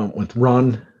 Pat went with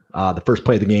run. The first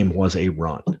play of the game was a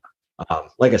run.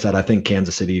 Like I said, I think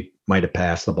Kansas City might have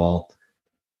passed the ball,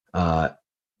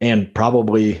 and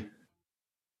probably.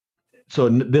 So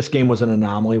this game was an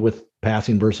anomaly with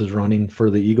passing versus running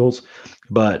for the Eagles,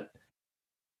 but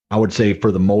I would say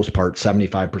for the most part,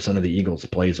 75% of the Eagles'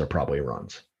 plays are probably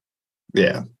runs.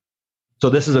 Yeah. So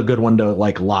this is a good one to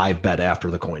like live bet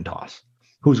after the coin toss.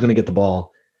 Who's going to get the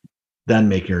ball? Then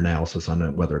make your analysis on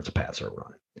it, whether it's a pass or a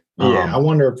run. Yeah, I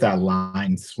wonder if that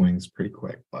line swings pretty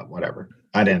quick, but whatever.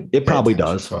 I didn't. It probably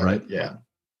does, right? Yeah.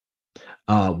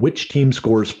 Which team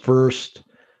scores first?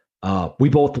 We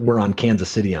both were on Kansas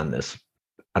City on this.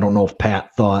 I don't know if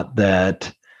Pat thought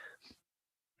that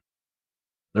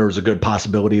there was a good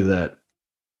possibility that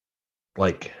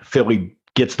like Philly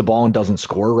gets the ball and doesn't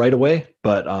score right away,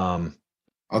 but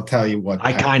I'll tell you what.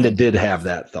 I kind of did have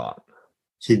that thought.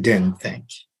 He didn't think.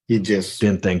 He just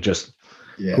didn't think. Just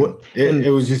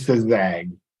it was just a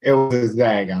zag. It was a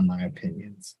zag on my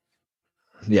opinions.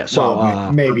 Yeah.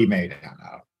 So maybe made it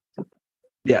out.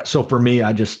 Yeah. So for me,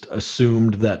 I just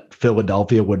assumed that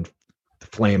Philadelphia would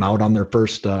flame out on their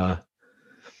first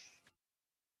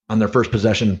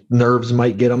possession. Nerves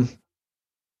might get them,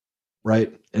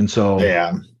 right? And so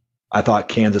I thought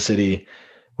Kansas City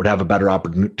would have a better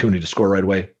opportunity to score right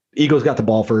away. Eagles got the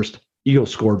ball first.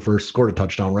 Eagles scored a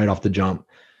touchdown right off the jump.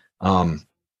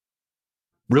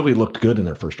 Really looked good in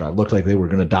their first drive. Looked like they were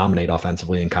going to dominate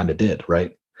offensively and kind of did,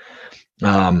 right?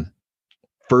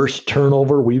 First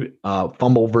turnover, we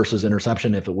fumble versus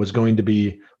interception. If it was going to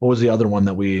be, what was the other one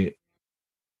that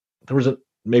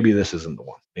maybe this isn't the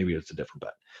one. Maybe it's a different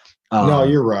bet. No,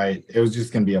 you're right. It was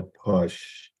just going to be a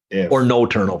push. Or no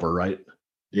turnover, right?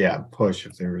 Yeah, push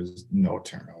if there was no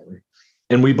turnover.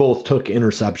 And we both took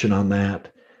interception on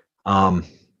that.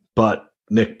 But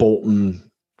Nick Bolton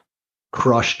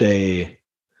crushed a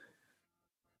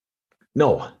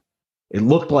No, it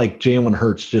looked like Jalen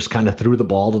Hurts just kind of threw the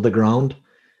ball to the ground,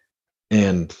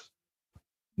 and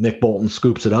Nick Bolton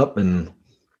scoops it up and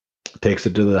takes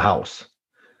it to the house.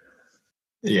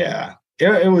 Yeah.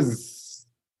 It was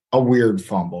a weird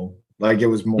fumble. Like, it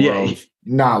was more of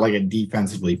not like a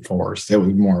defensively forced. It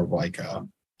was more of like a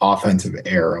offensive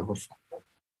error of a fumble.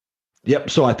 Yep.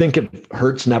 So I think if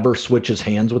Hurts never switches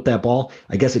hands with that ball,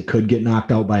 I guess it could get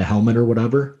knocked out by a helmet or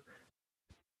whatever.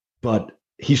 But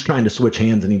he's trying to switch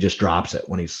hands and he just drops it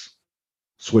when he's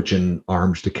switching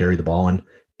arms to carry the ball.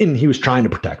 And he was trying to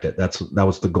protect it. That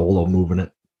was the goal of moving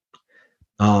it.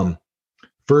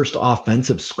 First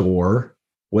offensive score,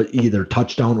 what either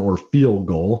touchdown or field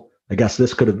goal. I guess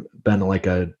this could have been like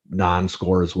a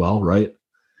non-score as well, right?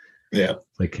 Yeah.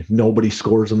 Like nobody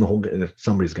scores in the whole game.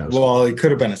 Somebody's got to score. Well, it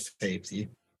could have been a safety.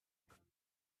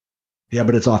 Yeah,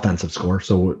 but it's offensive score,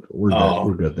 so we're good.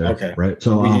 We're good there. Okay. Right.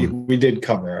 So we did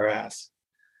cover our ass.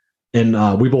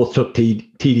 And we both took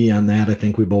TD on that. I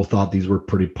think we both thought these were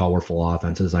pretty powerful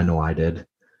offenses. I know I did.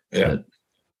 Yeah.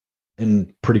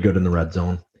 And pretty good in the red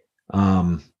zone.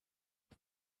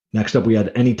 Next up, we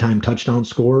had anytime touchdown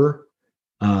scorer.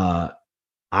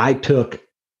 I took,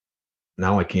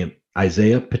 now I can't,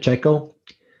 Isaiah Pacheco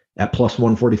at plus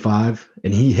 145,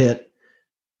 and he hit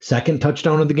second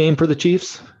touchdown of the game for the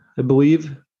Chiefs, I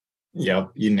believe.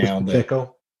 Yep, you nailed it.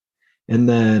 And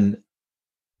then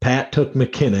Pat took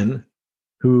McKinnon,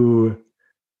 who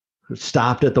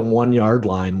stopped at the 1 yard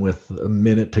line with a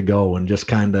minute to go and just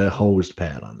kind of hosed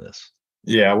Pat on this.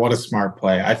 Yeah, what a smart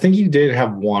play. I think he did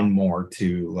have one more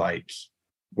too, like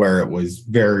where it was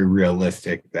very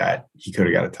realistic that he could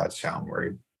have got a touchdown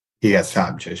where he got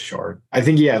stopped just short. I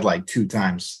think he had like two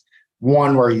times.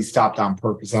 One where he stopped on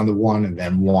purpose on the one, and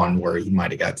then one where he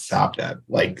might have got stopped at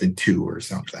like the two or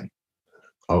something.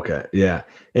 Okay, yeah.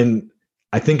 And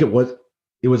I think it was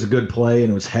a good play,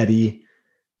 and it was heady.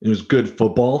 It was good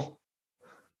football.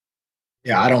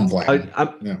 Yeah, I don't blame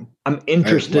him. I'm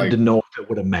interested to know if it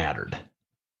would have mattered.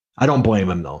 I don't blame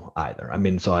him though either. I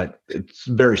mean, it's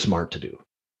very smart to do.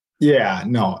 Yeah,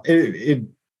 no, it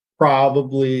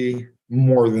probably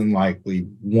more than likely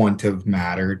wouldn't have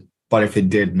mattered. But if it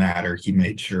did matter, he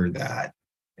made sure that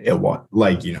it was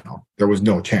like, there was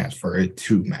no chance for it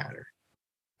to matter.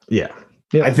 Yeah.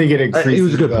 I think it increases it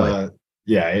was a good play.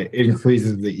 Yeah, it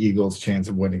increases the Eagles' chance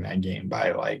of winning that game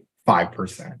by like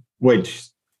 5%, which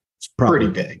is pretty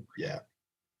big. Yeah.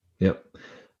 Yep.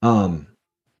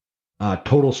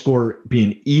 Total score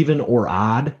being even or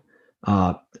odd.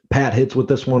 Pat hits with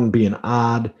this one being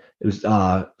odd. It was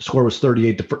score was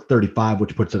 38-35,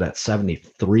 which puts it at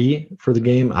 73 for the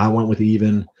game. I went with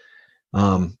even.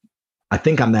 I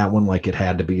think on that one, like it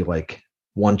had to be like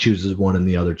one chooses one and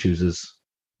the other chooses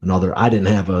another. I didn't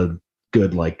have a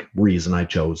good like reason I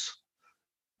chose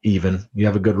even. You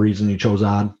have a good reason you chose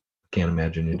odd? Can't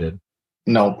imagine you did.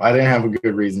 Nope, I didn't have a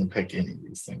good reason to pick any of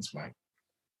these things, Mike.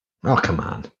 Oh, come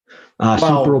on.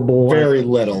 Super Bowl. Very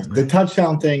little. The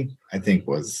touchdown thing, I think,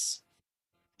 was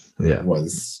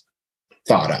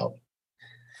thought out.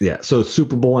 Yeah. So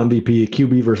Super Bowl MVP,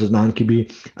 QB versus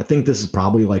non-QB. I think this is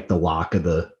probably like the lock of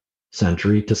the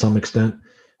century to some extent.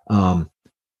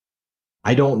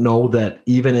 I don't know that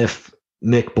even if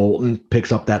Nick Bolton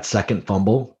picks up that second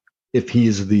fumble, if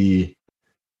he's the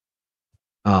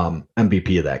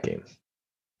MVP of that game.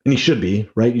 And he should be,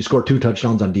 right? You score 2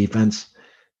 touchdowns on defense,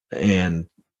 and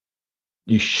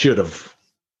you should have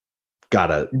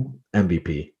got a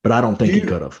MVP, but I don't think he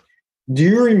could have. Do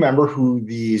you remember who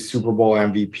the Super Bowl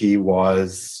MVP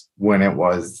was when it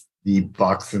was the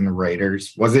Bucs and the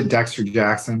Raiders? Was it Dexter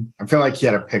Jackson? I feel like he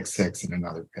had a pick 6 and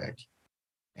another pick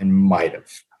and might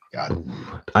have got it.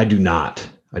 I do not.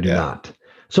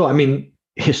 So, I mean,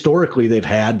 historically they've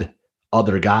had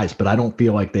other guys, but I don't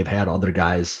feel like they've had other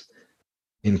guys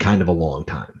in kind of a long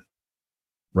time.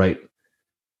 Right.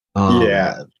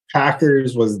 Yeah.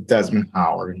 Packers was Desmond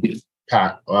Howard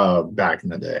back in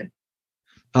the day.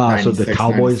 So the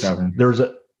Cowboys,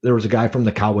 there was a guy from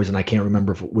the Cowboys, and I can't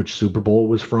remember which Super Bowl it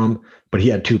was from, but he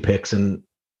had 2 picks in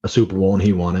a Super Bowl and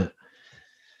he won it.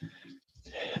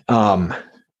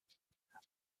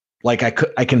 Like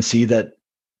I can see that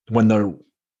when the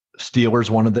Steelers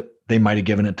wanted it, they might have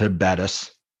given it to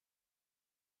Bettis.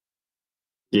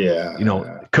 Yeah.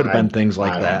 It could have been things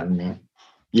like that.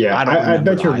 Yeah, I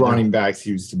bet your running backs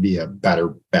used to be a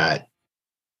better bet.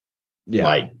 Yeah.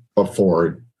 Like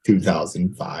before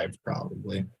 2005,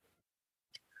 probably.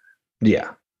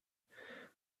 Yeah.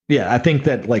 Yeah, I think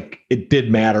that like it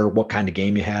did matter what kind of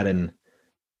game you had, and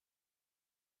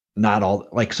not all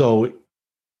like so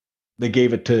they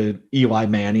gave it to Eli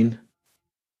Manning,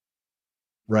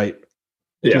 right?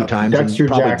 Yeah. 2 times. Dexter and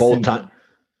probably Jackson, both times.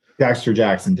 Dexter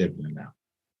Jackson did win that.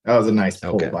 That was a nice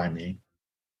pull Okay. by me.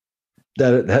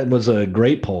 That was a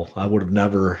great pull. I wouldn't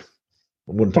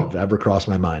have ever crossed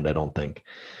my mind, I don't think.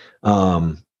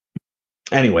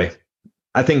 Anyway,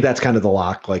 I think that's kind of the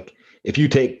lock. Like if you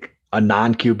take a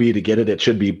non-QB to get it, it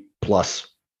should be plus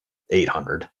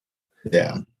 800.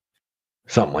 Yeah.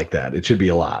 Something like that. It should be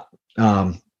a lot.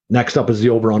 Next up is the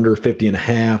over under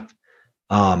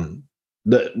 50.5.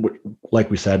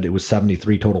 Like we said, it was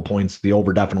 73 total points. The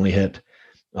over definitely hit.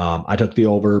 I took the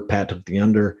over. Pat took the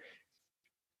under.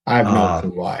 I have no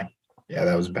clue why. Yeah,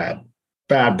 that was bad.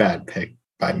 Bad pick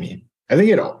by me. I think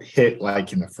it hit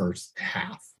like in the first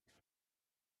half.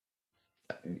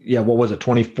 Yeah, what was it?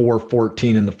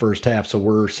 24-14 in the first half. So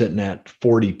we're sitting at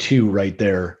 42 right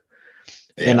there.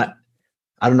 Yeah. And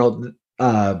I don't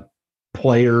know,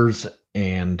 players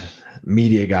and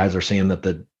media guys are saying that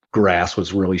the grass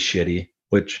was really shitty,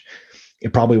 which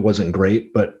it probably wasn't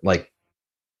great, but like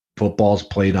football's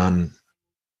played on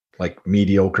like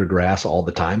mediocre grass all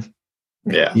the time.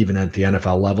 Yeah. Even at the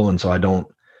NFL level. And so I don't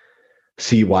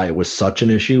see why it was such an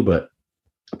issue, but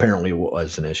apparently it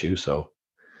was an issue. So,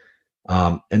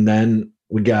 and then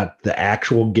we got the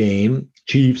actual game,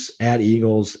 Chiefs at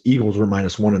Eagles. Eagles were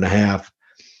minus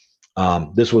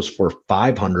 1.5. This was for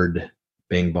 500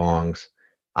 bing bongs.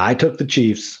 I took the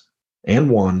Chiefs and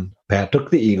won. Pat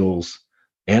took the Eagles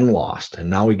and lost. And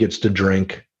now he gets to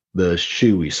drink the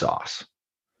shoey sauce.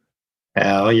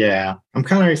 Hell yeah. I'm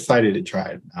kind of excited to try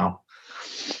it now.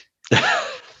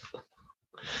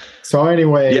 So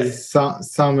anyways,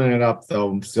 summing it up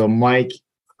though. So Mike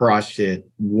crushed it,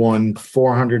 won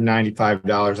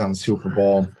 $495 on the Super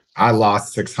Bowl. I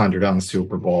lost $600 on the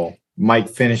Super Bowl. Mike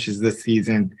finishes this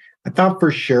season. I thought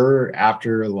for sure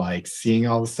after like seeing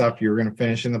all the stuff you were going to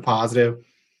finish in the positive,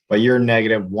 but you're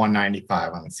negative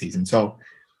 195 on the season. So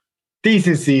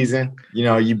decent season. You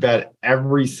know, you bet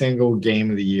every single game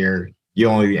of the year, you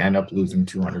only end up losing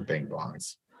 200 bing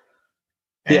bongs.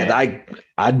 Yeah,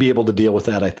 I'd be able to deal with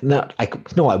that. I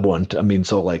wouldn't. I mean,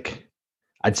 so like,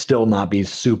 I'd still not be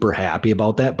super happy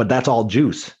about that, but that's all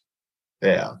juice.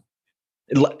 Yeah,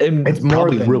 it's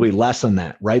probably really less than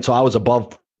that, right? So I was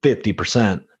above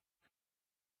 50%.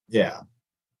 Yeah.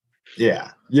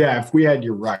 If we had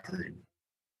your record,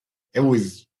 it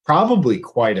was probably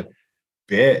quite a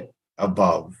bit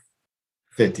above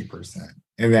 50%,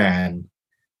 and then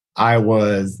I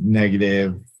was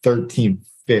negative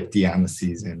 1350 on the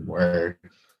season, where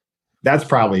that's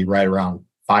probably right around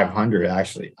 500.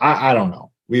 Actually, I don't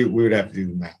know. We would have to do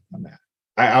the math on that.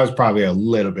 I was probably a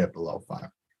little bit below 500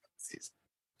 season.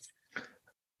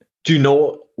 Do you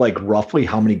know like roughly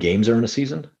how many games are in a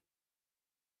season?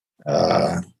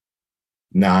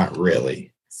 Not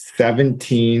really.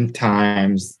 17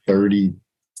 times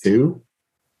 32.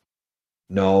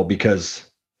 No,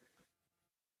 because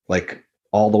like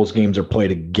all those games are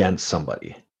played against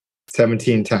somebody.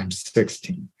 17 times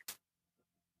 16.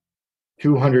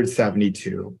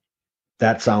 272.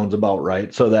 That sounds about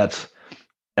right. So that's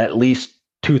at least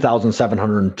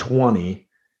 2,720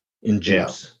 in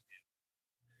juice.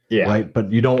 Yeah. Right.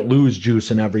 But you don't lose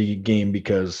juice in every game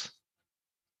because,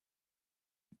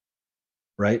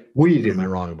 right? We do. Am I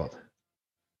wrong about that?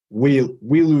 We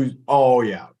lose. Oh,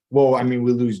 yeah. Well, I mean,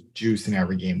 we lose juice in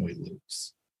every game we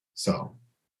lose. So.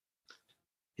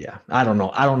 Yeah, I don't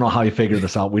know. I don't know how you figure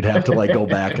this out. We'd have to like go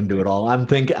back and do it all.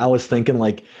 I was thinking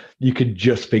like you could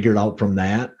just figure it out from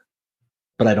that,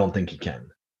 but I don't think you can.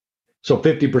 So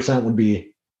 50% would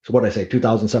be, so what I say,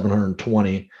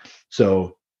 2,720.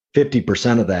 So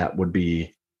 50% of that would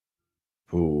be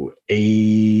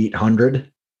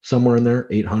 800, somewhere in there,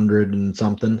 800 and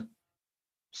something,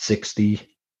 60.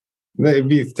 It'd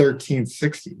be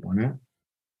 1360, wouldn't it?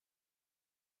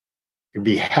 It'd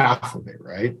be half of it,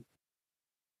 right?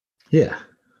 Yeah.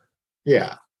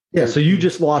 So you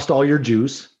just lost all your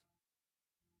juice.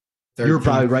 You were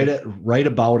probably right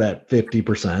about at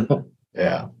 50%.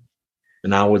 Yeah.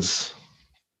 And I was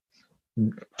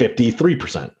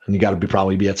 53%. And you got to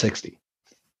probably be at 60.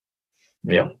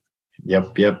 Yep.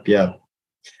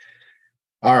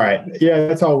 All right. Yeah,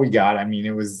 that's all we got. I mean,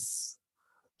 it was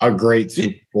a great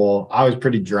Super Bowl. I was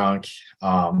pretty drunk.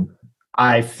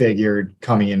 I figured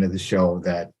coming into the show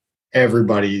that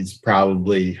everybody's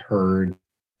probably heard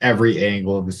every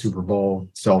angle of the Super Bowl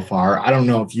so far. I don't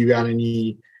know if you got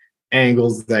any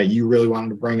angles that you really wanted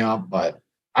to bring up, but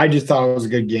I just thought it was a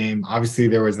good game. Obviously,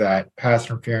 there was that pass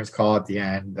interference call at the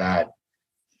end that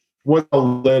was a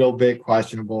little bit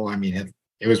questionable. I mean,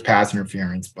 it was pass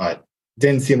interference, but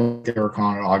didn't seem like they were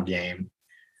calling it all game.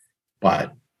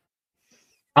 But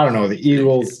I don't know. The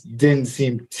Eagles didn't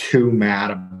seem too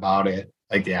mad about it,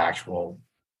 like the actual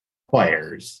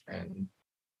players. And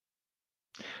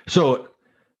So,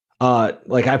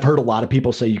 like I've heard a lot of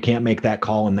people say you can't make that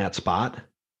call in that spot.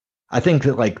 I think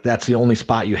that like that's the only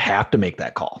spot you have to make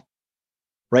that call,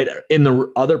 right? In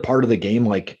the other part of the game,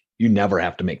 like you never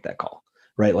have to make that call,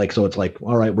 right? Like, so it's like,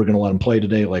 all right, we're going to let him play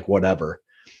today, like whatever.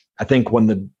 I think when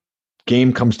the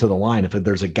game comes to the line, if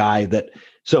there's a guy that,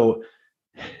 so,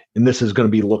 and this is going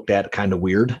to be looked at kind of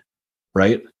weird,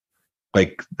 right?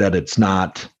 Like that it's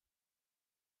not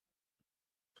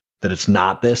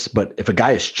this, but if a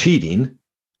guy is cheating,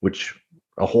 which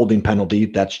a holding penalty,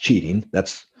 that's cheating.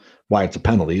 That's why it's a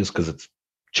penalty, is because it's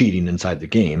cheating inside the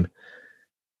game.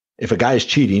 If a guy is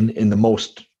cheating in the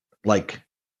most like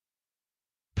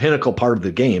pinnacle part of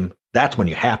the game, that's when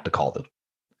you have to call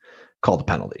the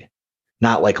penalty,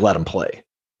 not like let him play,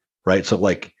 right? So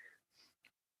like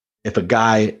if a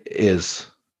guy is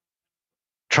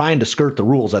trying to skirt the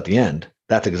rules at the end,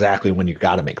 that's exactly when you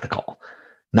got to make the call,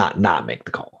 not make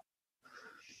the call.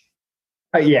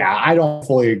 Yeah, I don't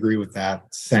fully agree with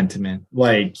that sentiment.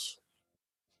 Like,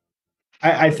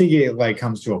 I think it like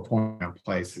comes to a point of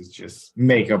places just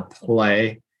make a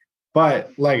play.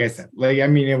 But like I said, like I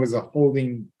mean, it was a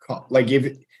holding call. Like if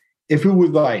it was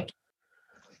like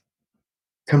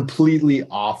completely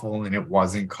awful and it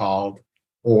wasn't called,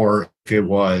 or if it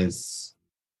was,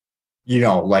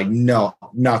 like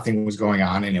nothing was going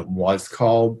on and it was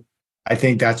called, I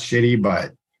think that's shitty.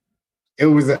 But it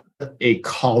was a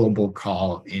callable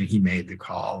call, and he made the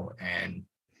call, and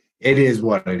it is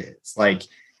what it is. Like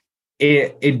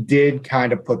it did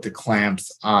kind of put the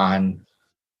clamps on,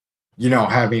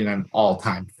 having an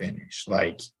all-time finish.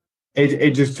 Like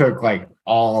it just took like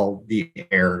all the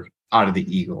air out of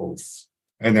the Eagles,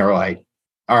 and they're like,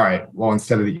 all right, well,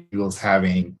 instead of the Eagles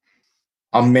having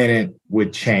a minute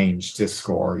with change to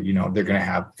score, they're going to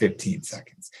have 15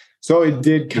 seconds. So it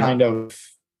did kind of,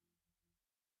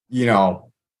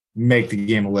 make the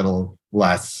game a little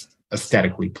less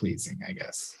aesthetically pleasing, I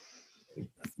guess.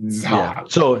 Yeah.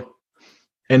 So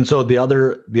the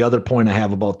other point I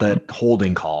have about that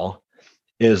holding call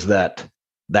is that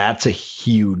that's a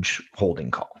huge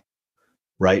holding call,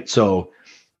 right? So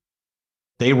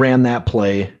they ran that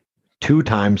play 2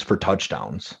 times for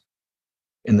touchdowns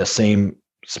in the same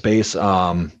space.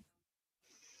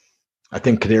 I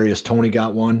think Kadarius Toney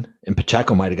got one, and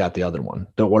Pacheco might have got the other one,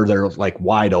 where they're like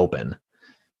wide open,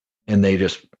 and they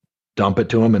just dump it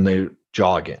to him and they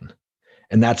jog in.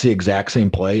 And that's the exact same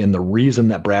play. And the reason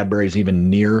that Bradbury's even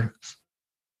near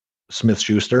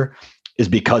Smith-Schuster is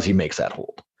because he makes that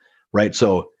hold, right?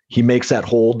 So he makes that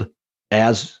hold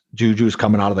as Juju's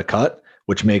coming out of the cut,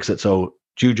 which makes it so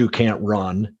Juju can't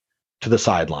run to the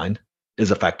sideline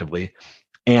as effectively,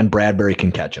 and Bradbury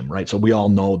can catch him, right? So we all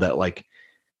know that like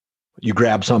you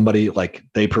grab somebody, like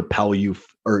they propel you,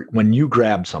 or when you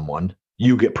grab someone,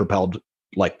 you get propelled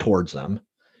like towards them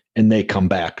and they come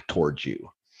back towards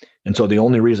you. And so the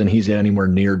only reason he's anywhere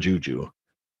near Juju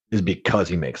is because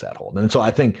he makes that hold. And so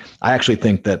I actually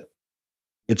think that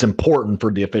it's important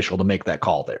for the official to make that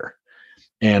call there.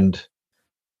 And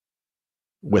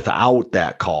without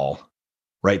that call,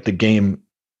 right, the game,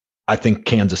 I think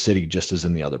Kansas City just is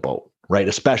in the other boat, right?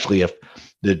 Especially if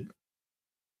the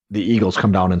Eagles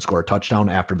come down and score a touchdown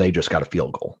after they just got a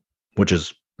field goal, which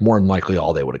is more than likely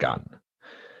all they would have gotten.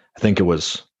 I think it would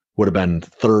have been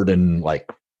 3rd and like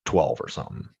 12 or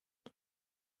something,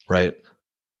 right?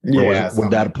 Yeah.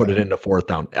 Would that have put it into 4th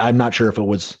down? I'm not sure if it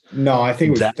was. No, I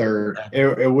think it was 3rd.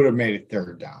 It would have made it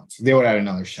 3rd down. So they would have had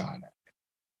another shot at it.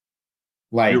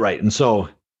 Like, you're right. And so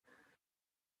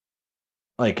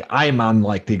like I'm on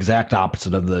like the exact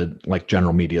opposite of the like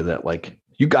general media that like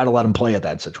you got to let them play at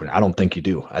that situation. I don't think you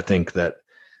do. I think that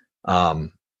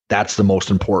that's the most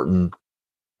important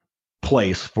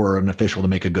place for an official to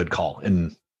make a good call.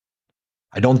 And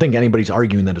I don't think anybody's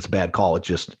arguing that it's a bad call. It's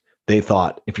just they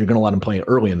thought if you're going to let them play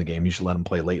early in the game, you should let them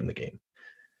play late in the game.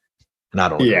 And I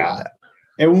don't agree with that.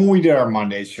 And when we did our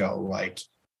Monday show, like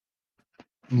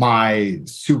my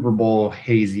Super Bowl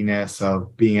haziness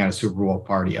of being at a Super Bowl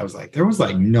party, I was like, there was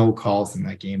like no calls in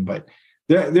that game, but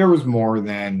there was more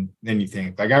than you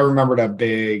think. Like I remembered a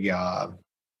big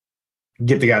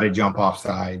get the guy to jump off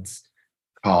sides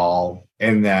call,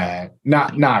 and that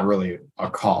not really a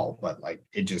call, but like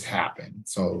it just happened.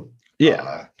 So they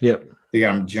got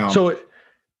him jump. So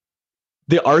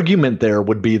the argument there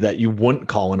would be that you wouldn't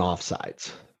call an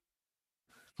offsides,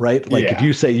 right? Like if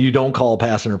you say you don't call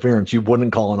pass interference, you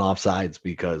wouldn't call an offsides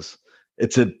because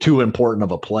it's too important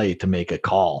of a play to make a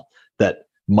call that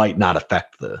might not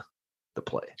affect the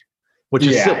play, which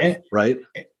is silly, right?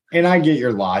 And I get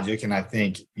your logic, and I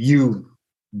think you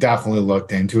definitely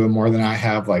looked into it more than I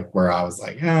have, like where I was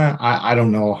like, I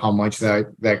don't know how much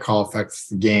that call affects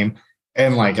the game.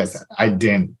 And like I said, I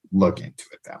didn't look into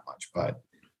it that much, but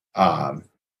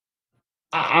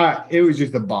it was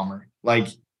just a bummer. Like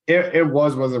it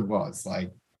was what it was.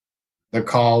 Like the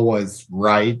call was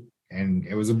right, and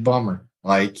it was a bummer.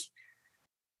 Like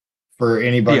for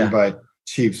anybody but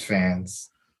Chiefs fans,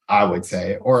 I would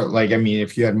say. Or like, I mean,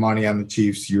 if you had money on the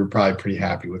Chiefs, you were probably pretty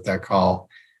happy with that call.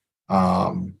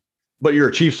 But you're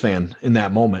a Chiefs fan in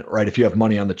that moment, right? If you have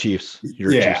money on the Chiefs,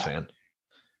 you're a Chiefs fan.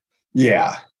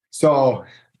 Yeah. So,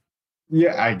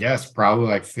 yeah, I guess probably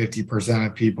like 50%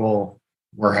 of people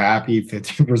were happy,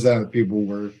 50% of people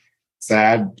were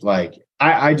sad. Like,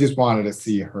 I just wanted to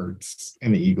see Hurts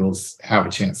and the Eagles have a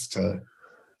chance to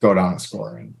go down and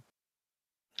score. And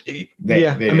they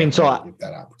didn't really get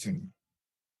that opportunity.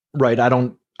 Right. I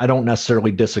don't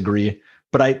necessarily disagree,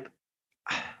 but I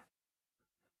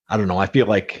don't know. I feel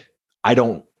like I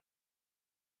don't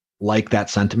like that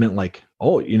sentiment. Like,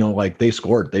 oh, like they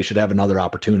scored, they should have another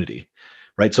opportunity.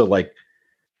 Right. So like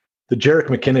the Jerick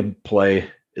McKinnon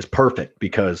play is perfect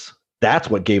because that's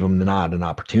what gave him an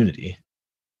opportunity.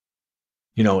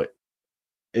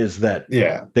 Is that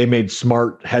they made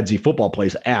smart headsy football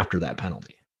plays after that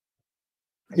penalty.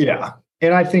 Yeah.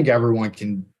 And I think everyone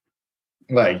can,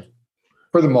 like,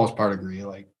 for the most part, agree.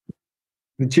 Like,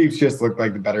 the Chiefs just looked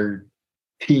like the better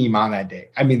team on that day.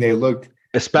 I mean, they looked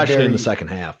especially in the second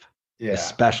half. Yeah.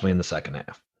 Especially in the second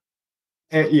half.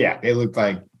 And they looked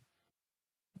like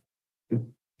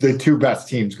the two best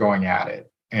teams going at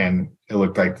it. And it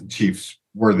looked like the Chiefs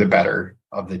were the better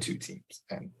of the two teams.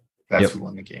 And that's who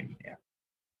won the game. Yeah.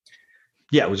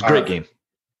 Yeah, it was a great game.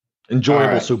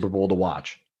 Enjoyable Super Bowl to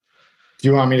watch. Do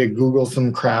you want me to Google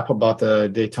some crap about the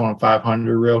Daytona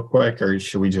 500 real quick, or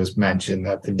should we just mention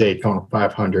that the Daytona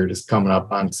 500 is coming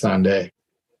up on Sunday?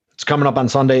 It's coming up on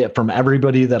Sunday. From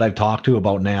everybody that I've talked to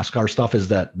about NASCAR stuff is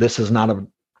that this is not a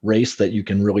race that you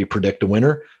can really predict a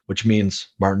winner, which means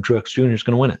Martin Truex Jr. is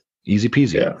going to win it. Easy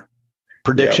peasy. Yeah.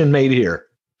 Prediction made here.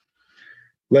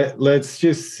 Let's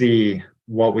just see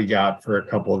what we got for a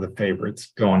couple of the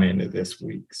favorites going into this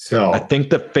week. So I think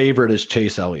the favorite is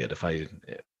Chase Elliott, if I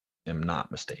am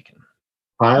not mistaken.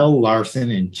 Kyle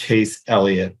Larson and Chase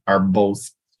Elliott are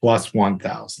both plus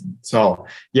 1,000. So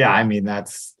yeah, I mean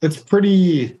it's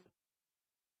pretty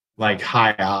like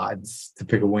high odds to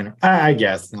pick a winner. I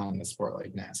guess not in a sport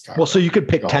like NASCAR. Well, so you could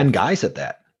pick 10 guys at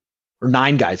that, or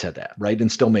 9 guys at that, right,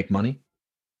 and still make money.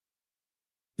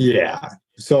 Yeah.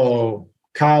 So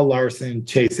Kyle Larson,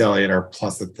 Chase Elliott are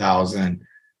plus 1,000.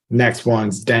 Next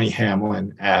one's Denny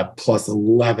Hamlin at plus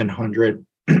 1,100.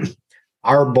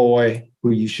 Our boy,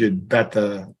 who you should bet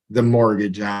the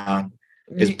mortgage on,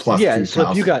 is plus 2,000. So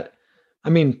if you got, I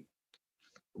mean,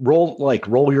 roll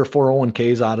your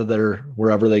 401ks out of there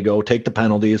wherever they go. Take the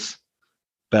penalties.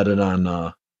 Bet it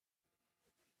on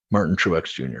Martin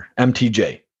Truex Jr.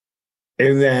 MTJ.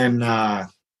 And then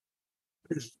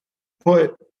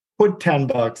put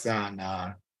 $10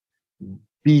 on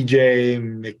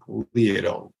BJ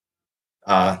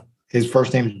McLeod. His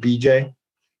first name is BJ,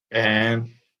 and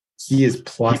he is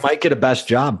plus. He might get a best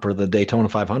job for the Daytona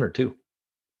 500 too.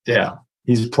 Yeah,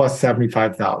 he's plus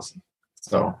 75,000.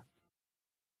 So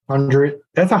 100.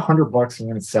 That's $100 to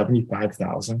win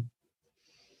 75,000.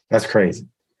 That's crazy.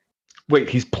 Wait,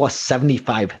 he's plus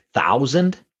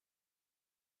 75,000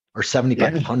 or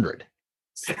 7,500?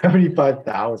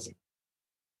 75,000.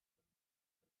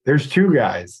 There's 2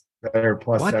 guys that are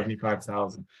plus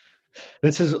 75,000.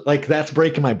 This is like, that's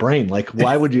breaking my brain. Like,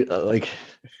 why would you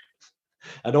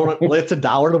I don't know. It's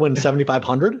 $1 to win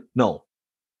 7,500. No,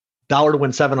 $1 to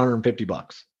win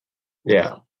 $750.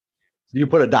 Yeah. You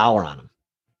put $1 on him.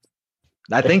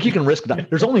 I think you can risk that.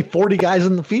 There's only 40 guys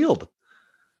in the field.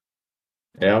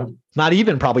 Yeah. Not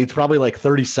even probably. It's probably like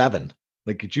 37.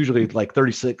 Like it's usually like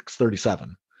 36,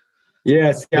 37.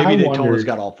 Yes. Yeah, maybe Daytona's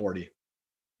got all 40.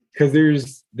 Because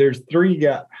there's 3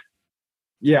 guys.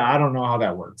 Yeah, I don't know how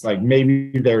that works. Like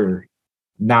maybe they're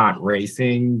not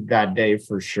racing that day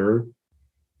for sure.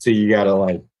 So you gotta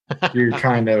like you're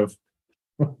kind of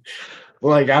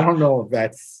like, I don't know if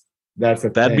that's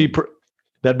that'd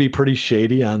be pretty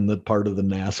shady on the part of the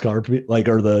NASCAR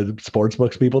or the sports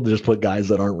books people to just put guys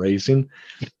that aren't racing.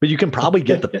 But you can probably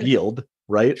get the field,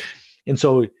 right? And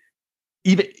so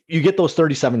even you get those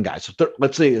 37 guys. So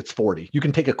let's say it's 40. You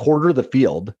can take a quarter of the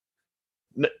field,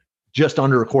 just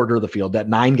under a quarter of the field, that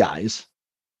 9 guys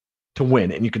to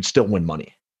win, and you can still win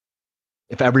money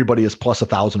if everybody is plus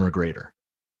 1,000 or greater.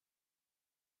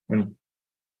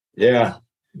 Yeah.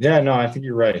 No, I think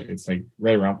you're right. It's like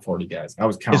right around 40 guys. I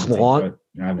was counting.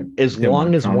 As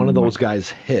long as one of those guys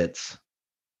hits,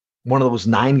 one of those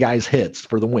 9 guys hits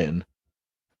for the win,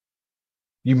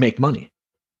 you make money.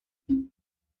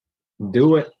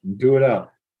 Do it. Do it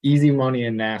up. Easy money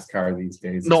in NASCAR these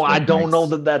days. No, I don't know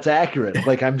that that's accurate.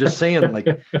 Like, I'm just saying, like,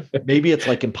 maybe it's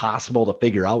like impossible to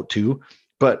figure out too.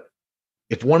 But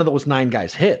if one of those 9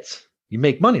 guys hits, you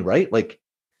make money, right? Like,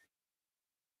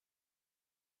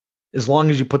 as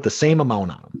long as you put the same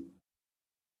amount on them.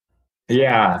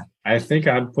 Yeah, I think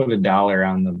I'd put $1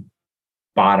 on the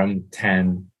bottom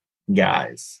 10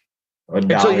 guys. And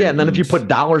so, yeah, and then if you each. put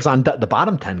dollars on the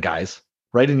bottom 10 guys,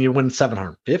 right, and you win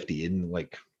 750, and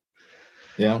like,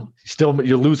 yeah,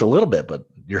 you lose a little bit, but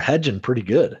you're hedging pretty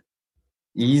good.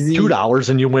 Easy $2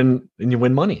 and you win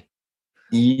money.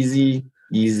 Easy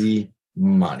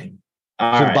money.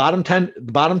 All so right. the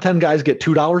bottom 10 guys get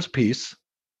 $2 a piece.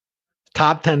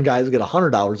 Top 10 guys get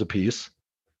 $100 a piece.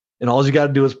 And all you got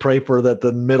to do is pray for that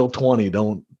the middle 20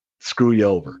 don't screw you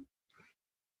over.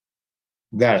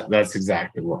 That's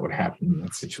exactly what would happen in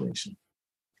that situation.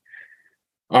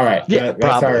 All right. Yeah,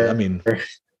 probably.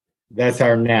 That's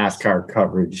our NASCAR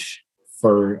coverage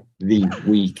for the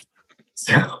week.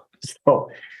 So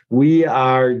we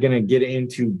are going to get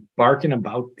into barking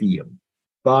about the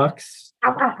Bucks.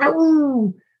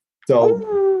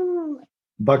 So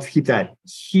Bucks keep that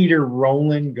heater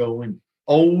rolling, going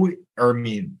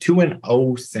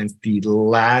 2-0 since the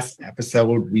last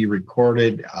episode we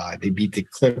recorded. They beat the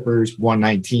Clippers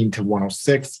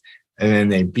 119-106, and then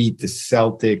they beat the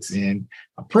Celtics in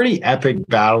a pretty epic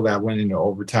battle that went into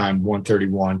overtime,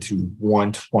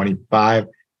 131-125,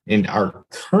 and are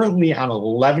currently on an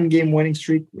 11-game winning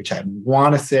streak, which I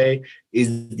want to say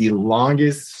is the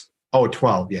longest.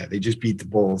 12. Yeah, they just beat the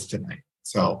Bulls tonight.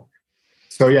 So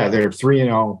yeah, they're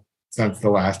 3-0 since the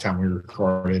last time we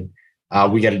recorded.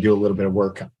 We got to do a little bit of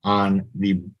work on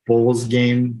the Bulls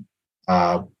game,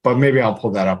 but maybe I'll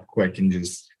pull that up quick and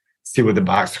just see what the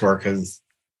box score, because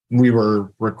we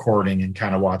were recording and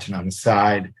kind of watching on the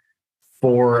side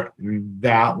for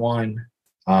that one.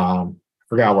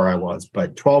 Forgot where I was,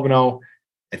 but 12-0.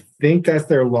 I think that's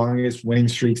their longest winning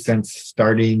streak since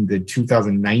starting the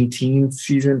 2019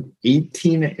 season,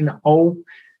 18-0.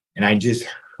 And I just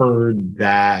heard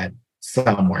that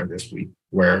somewhere this week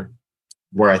where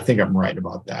I think I'm right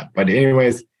about that. But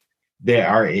anyways, they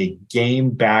are a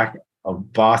game back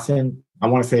of Boston. I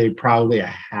want to say probably a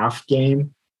half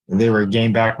game. They were a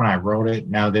game back when I wrote it.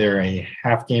 Now they're a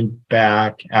half game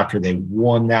back after they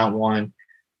won that one.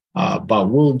 But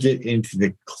we'll get into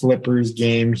the Clippers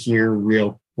game here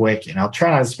real quick, and I'll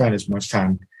try not to spend as much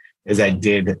time as I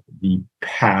did the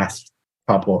past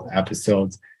couple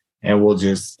episodes, and we'll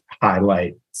just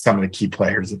highlight some of the key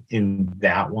players in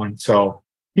that one. So,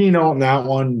 in that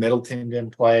one, Middleton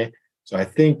didn't play. So I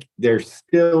think they're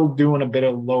still doing a bit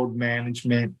of load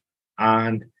management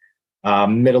on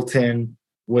Middleton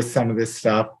with some of this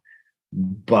stuff.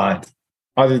 But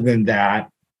other than that,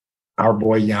 our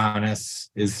boy Giannis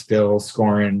is still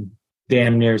scoring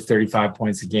damn near 35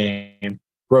 points a game.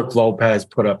 Brooke Lopez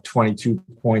put up 22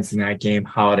 points in that game.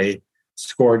 Holiday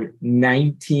scored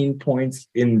 19 points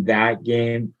in that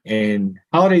game. And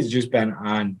Holiday's just been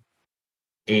on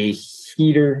a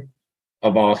heater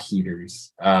of all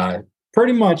heaters.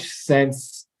 Pretty much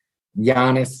since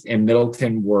Giannis and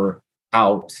Middleton were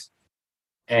out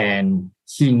and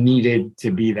he needed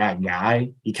to be that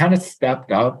guy, he kind of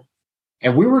stepped up.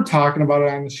 And we were talking about it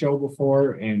on the show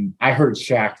before, and I heard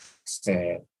Shaq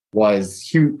say it,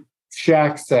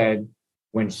 Shaq said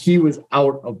when he was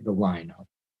out of the lineup,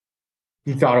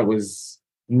 he thought it was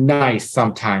nice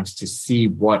sometimes to see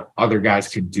what other guys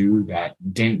could do that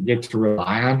didn't get to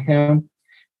rely on him.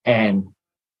 And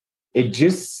it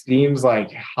just seems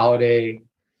like Holiday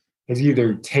has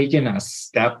either taken a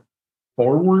step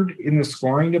forward in the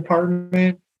scoring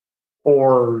department,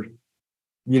 or,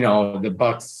 the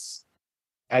Bucks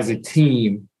as a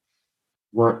team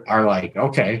are like,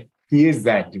 okay, he is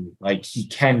that dude. Like, he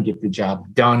can get the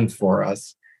job done for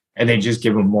us. And they just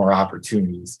give him more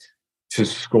opportunities to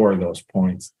score those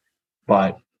points.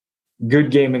 But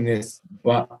good game in this,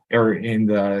 or in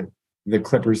the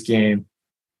Clippers game.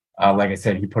 Like I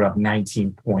said, he put up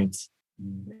 19 points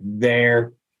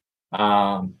there.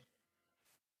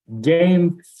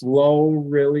 Game flow,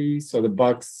 really. So the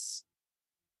Bucks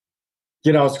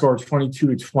get outscored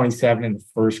 22-27 in the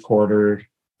first quarter,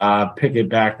 pick it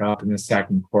back up in the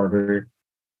second quarter,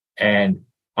 and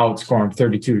outscore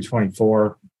them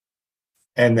 32-24.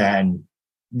 And then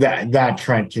that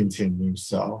trend continues.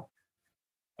 So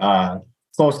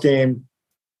close game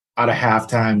out of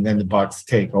halftime. Then the Bucks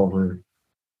take over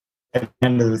at the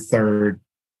end of the third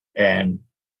and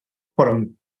put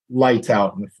them lights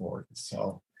out in the fourth.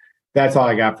 So that's all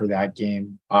I got for that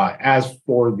game. As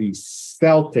for the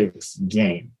Celtics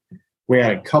game, we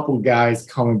had a couple guys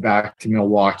coming back to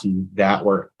Milwaukee that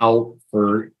were out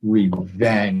for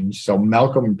revenge. So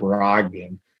Malcolm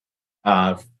Brogdon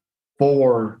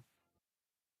for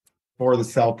the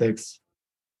Celtics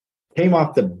came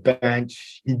off the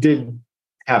bench. He did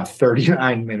have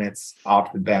 39 minutes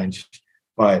off the bench,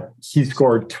 but he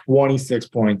scored 26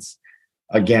 points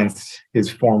against his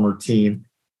former team.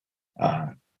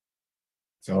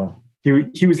 So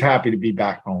he was happy to be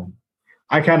back home.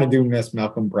 I kind of do miss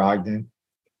Malcolm Brogdon.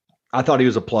 I thought he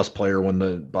was a plus player when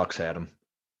the Bucks had him.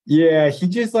 Yeah, he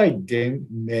just like didn't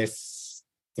miss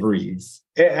threes.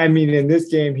 I mean, in this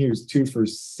game, he was 2 for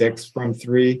 6 from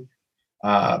 3.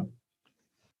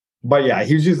 But yeah,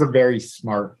 he was just a very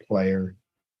smart player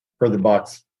for the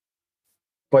Bucks.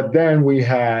 But then we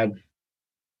had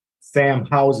Sam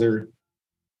Hauser.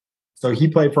 So he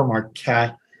played for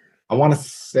Marquette. I want to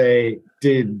say,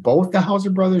 did both the Hauser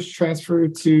brothers transfer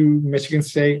to Michigan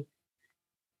State?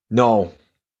 No.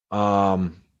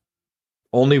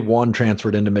 Only one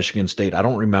transferred into Michigan State. I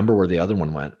don't remember where the other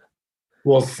one went.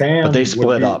 Well, Sam. But they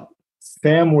split up.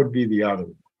 Sam would be the other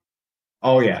one.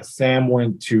 Oh, yeah. Sam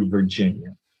went to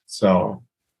Virginia. So,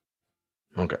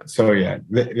 okay. So, yeah,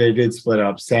 they did split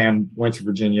up. Sam went to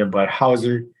Virginia, but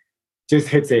Hauser just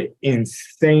hits an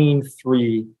insane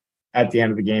 3 at the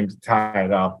end of the game to tie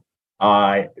it up.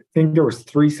 I think there was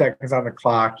 3 seconds on the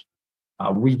clock.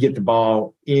 We get the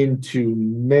ball into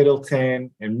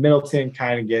Middleton, and Middleton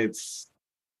kind of gets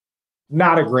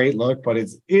not a great look, but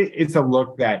it's a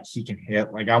look that he can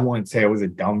hit. Like, I wouldn't say it was a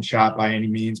dumb shot by any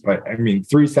means, but I mean,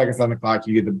 3 seconds on the clock,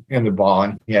 you get the ball,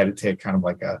 and he had to take kind of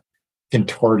like a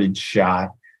contorted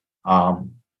shot.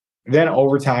 Then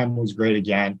overtime was great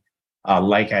again.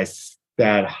 Like I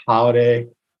said, Holiday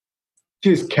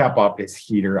just kept up his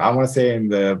heater. I want to say in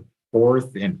the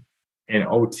fourth in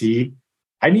OT,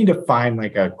 I need to find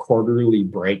like a quarterly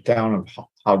breakdown of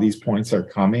how these points are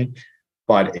coming,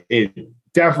 but it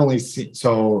definitely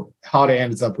so Holiday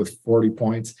ends up with 40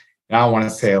 points, and I want to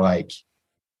say like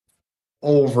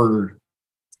over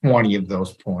 20 of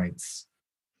those points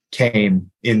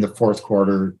came in the fourth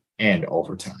quarter and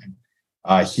overtime.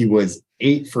 He was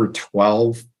 8 for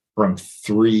 12 from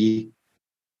 3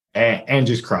 and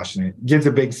just crushing it. Gets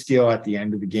a big steal at the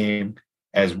end of the game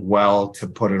as well to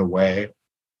put it away.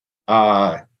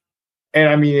 And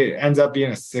I mean, it ends up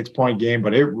being a 6-point game,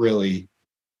 but it really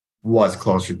was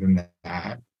closer than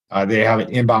that. They have an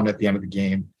inbound at the end of the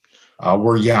game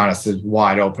where Giannis is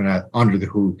wide open under the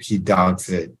hoop. He dunks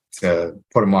it to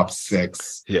put him up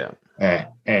 6. Yeah.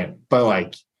 But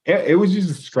like it was just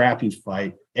a scrappy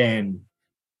fight, and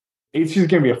it's just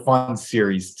gonna be a fun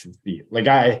series to see. Like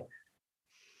I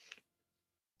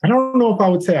don't know if I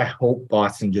would say I hope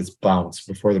Boston gets bounced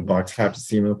before the Bucks have to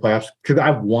see him in the playoffs, because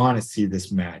I want to see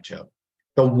this matchup.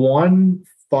 The one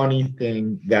funny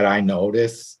thing that I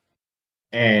notice,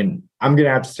 and I'm gonna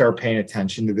have to start paying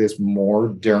attention to this more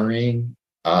during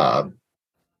Celtics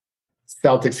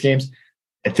games.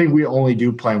 I think we only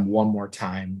do play him one more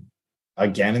time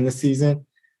again in the season.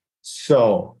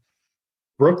 So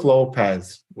Brook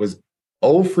Lopez was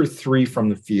 0 for 3 from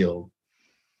the field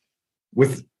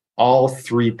with all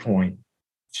 3-point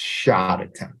shot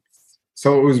attempts.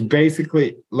 So it was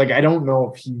basically like, I don't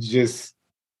know if he just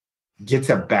gets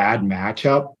a bad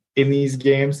matchup in these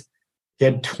games. He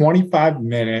had 25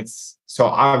 minutes. So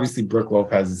obviously Brook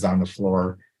Lopez is on the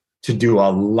floor to do a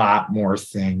lot more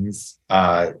things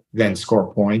than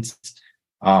score points.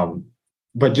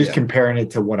 But just comparing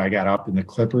it to what I got up in the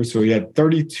Clippers. So he had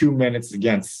 32 minutes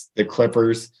against the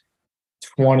Clippers,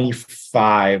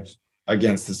 25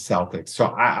 against the Celtics. So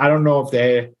I don't know if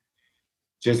they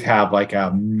just have like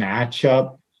a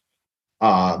matchup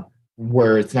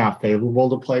where it's not favorable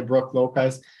to play Brook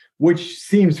Lopez, which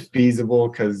seems feasible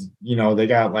because, you know, they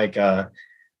got like a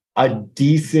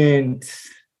decently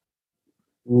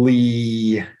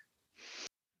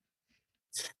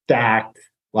stacked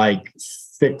like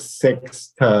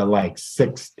 6'6" to like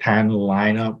 6'10"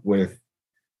 lineup with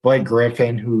Blake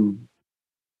Griffin, who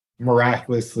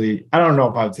miraculously, I don't know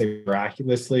if I would say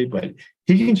miraculously, but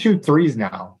he can shoot threes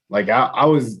now. Like I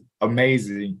was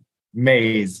amazed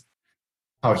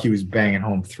how he was banging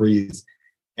home threes.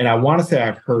 And I want to say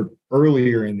I've heard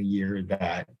earlier in the year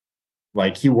that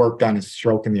like he worked on his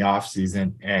stroke in the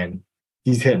offseason and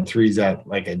he's hitting threes at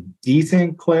like a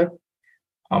decent clip.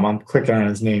 I'm clicking on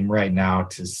his name right now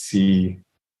to see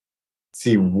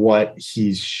what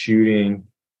he's shooting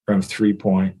from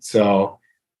 3-point. So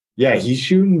yeah, he's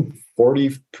shooting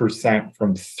 40%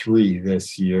 from 3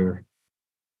 this year,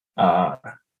 and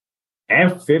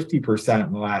 50%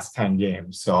 in the last 10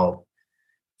 games. So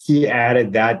he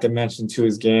added that dimension to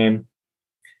his game.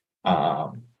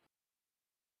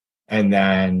 And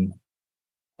then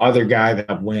other guy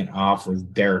that went off was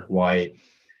Derek White.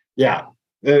 Yeah,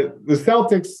 the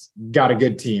Celtics got a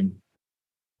good team,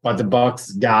 but the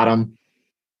Bucks got them.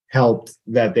 Helped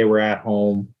that they were at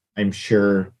home, I'm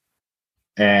sure.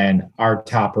 And our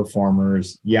top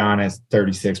performers, Giannis,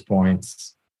 36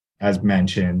 points, as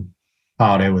mentioned,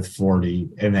 Holiday with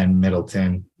 40, and then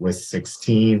Middleton with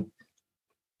 16.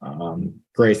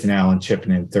 Grayson Allen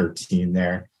chipping in 13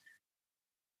 there.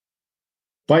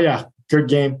 But yeah, good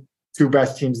game. Two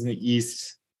best teams in the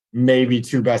East, maybe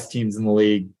two best teams in the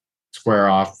league square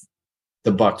off.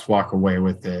 The Bucks walk away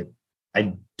with it.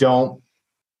 I don't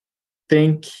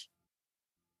think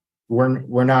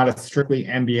we're not a strictly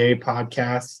NBA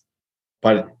podcast,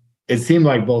 but it seemed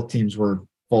like both teams were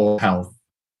full health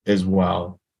as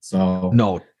well. So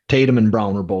No, Tatum and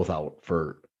Brown were both out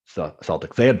for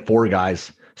Celtics. They had 4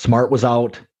 guys. Smart was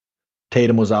out,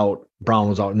 Tatum was out, Brown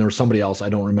was out, and there was somebody else. I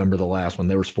don't remember the last one.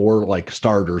 There was 4 like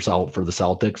starters out for the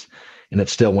Celtics, and it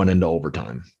still went into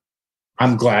overtime.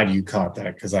 I'm glad you caught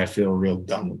that because I feel real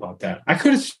dumb about that. I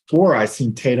could have swore I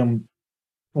seen Tatum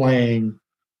playing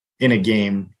in a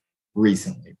game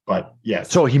recently, but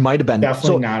yes. So he might have been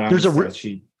definitely not on there's the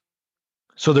spreadsheet.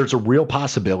 So there's a real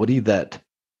possibility that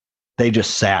they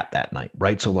just sat that night,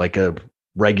 right? So like a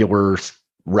regular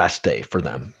rest day for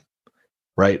them,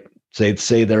 right?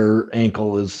 Say their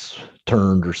ankle is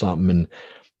turned or something, and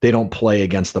they don't play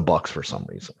against the Bucks for some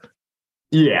reason.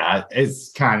 Yeah,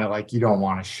 it's kind of like you don't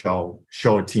want to show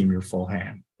a team your full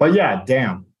hand. But yeah,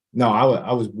 damn. No,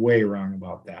 I was way wrong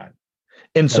about that.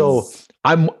 And so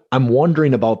I'm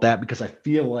wondering about that because I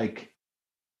feel like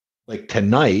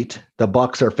tonight the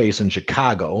Bucks are facing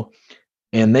Chicago,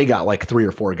 and they got like 3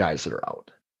 or 4 guys that are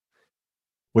out,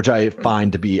 which I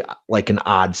find to be like an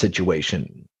odd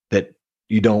situation that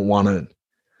you don't want to.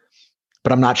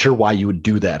 But I'm not sure why you would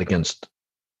do that against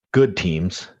good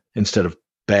teams instead of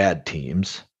bad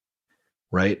teams,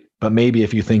 right? But maybe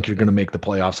if you think you're going to make the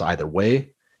playoffs either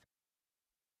way,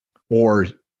 or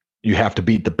you have to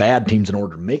beat the bad teams in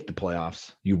order to make the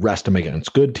playoffs, you rest them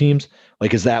against good teams.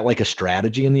 Like, is that like a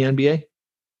strategy in the NBA?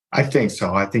 I think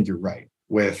so. I think you're right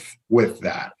with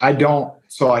that. I don't.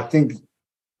 So I think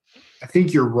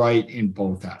you're right in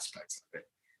both aspects of it.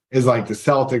 Is like the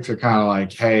Celtics are kind of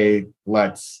like, hey,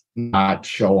 let's not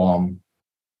show them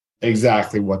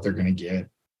exactly what they're going to get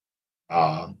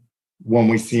when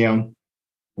we see them.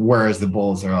 Whereas the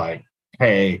Bulls are like,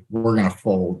 hey, we're going to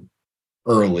fold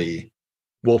early.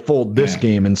 We'll fold this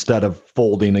game instead of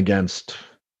folding against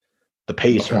the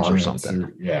Pacers or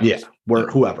something.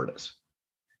 Whoever it is.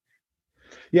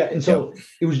 Yeah, and so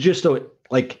it was just a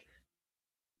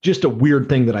weird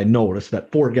thing that I noticed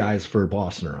that 4 guys for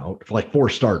Boston are out, like 4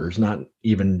 starters, not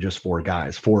even just 4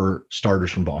 guys, 4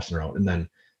 starters from Boston are out, and then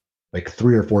like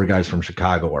 3 or 4 guys from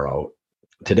Chicago are out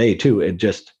today too. It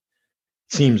just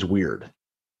seems weird.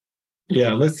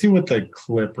 Yeah, let's see what the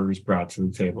Clippers brought to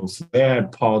the table. So they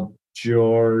had Paul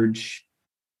George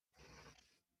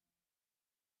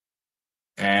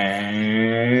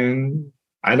and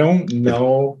I don't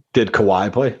know. Did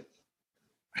Kawhi play?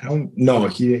 I don't know.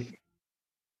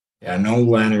 No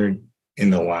Leonard in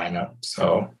the lineup.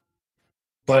 So,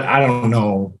 but I don't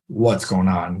know what's going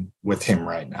on with him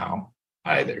right now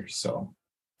either. So,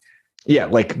 yeah,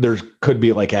 like there could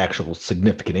be like actual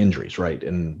significant injuries, right?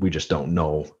 And we just don't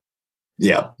know.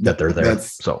 Yeah, that they're there.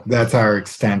 That's our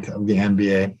extent of the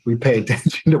NBA. We pay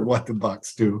attention to what the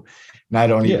Bucks do, and I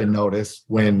don't even notice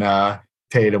when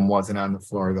Tatum wasn't on the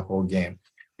floor the whole game.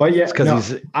 But yeah, because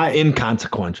he's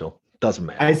inconsequential. Doesn't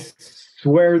matter. I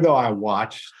swear though, I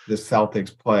watched the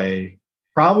Celtics play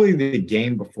probably the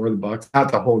game before the Bucks,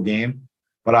 not the whole game,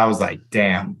 but I was like,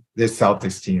 damn, this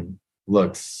Celtics team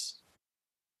looks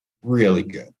really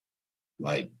good.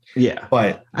 Like, yeah,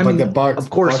 but the Bucks, of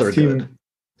course, Bucks are team, good.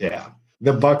 Yeah.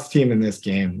 The Bucks team in this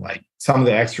game, like some of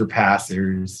the extra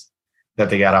passers that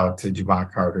they got out to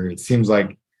Javon Carter, it seems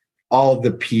like all of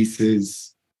the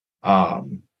pieces,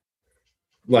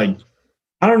 like,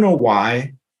 I don't know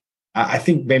why. I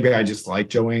think maybe I just like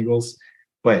Joe Ingles,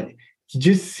 but he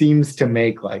just seems to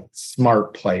make like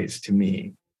smart plays to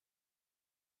me.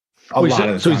 So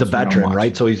he's a veteran,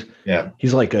 right? So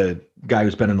he's like a guy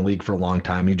who's been in the league for a long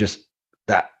time.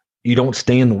 You don't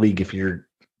stay in the league if you're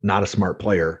not a smart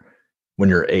player when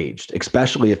you're aged,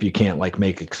 especially if you can't like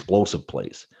make explosive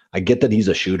plays. I get that he's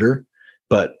a shooter,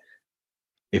 but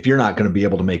if you're not going to be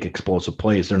able to make explosive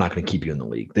plays, they're not going to keep you in the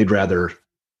league.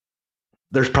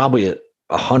 There's probably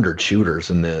 100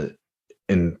 shooters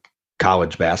in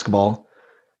college basketball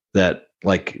that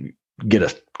like get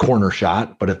a corner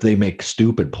shot, but if they make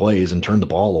stupid plays and turn the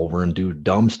ball over and do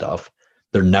dumb stuff,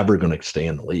 they're never going to stay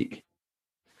in the league.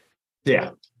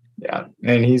 Yeah. Yeah,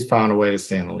 and he's found a way to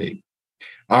stay in the league.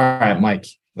 All right, Mike,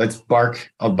 let's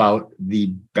bark about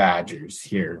the Badgers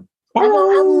here.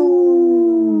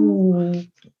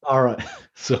 All right.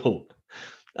 So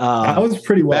That was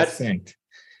pretty well Bad- synced.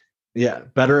 yeah,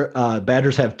 better.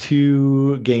 Badgers have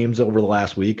 2 games over the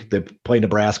last week. They play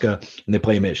Nebraska and they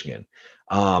play Michigan.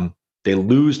 They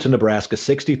lose to Nebraska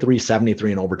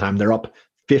 63-73 in overtime. They're up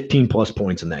 15 plus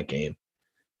points in that game.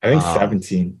 I think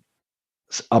 17.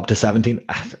 Up to 17.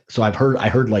 So I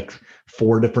heard like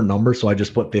 4 different numbers. So I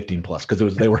just put 15 plus because it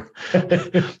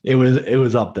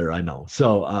was up there. I know.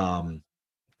 So,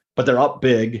 but they're up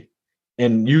big.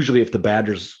 And usually if the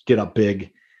Badgers get up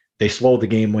big, they slow the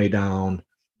game way down.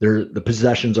 The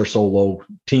possessions are so low,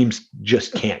 teams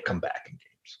just can't come back in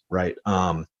games, right?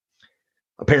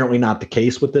 Apparently not the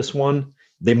case with this one.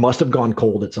 They must have gone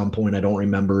cold at some point. I don't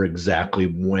remember exactly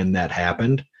when that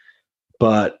happened.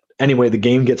 But anyway, the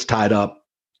game gets tied up.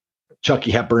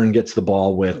 Chucky Hepburn gets the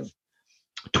ball with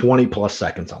 20 plus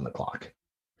seconds on the clock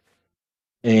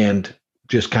and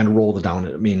just kind of rolls it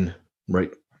down. I mean,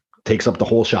 right, takes up the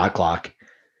whole shot clock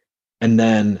and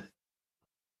then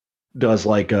does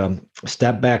like a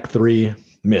step back 3,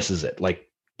 misses it. Like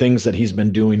things that he's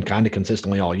been doing kind of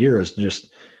consistently all year is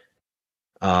just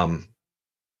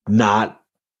not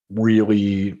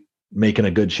really making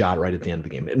a good shot right at the end of the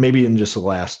game. Maybe in just the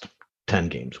last 10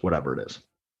 games, whatever it is.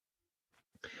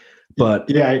 But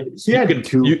yeah, he had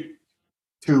two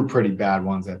pretty bad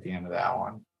ones at the end of that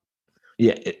one.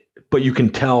 Yeah, but you can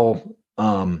tell,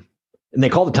 and they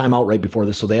called the timeout right before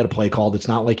this, so they had a play called. It's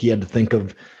not like he had to think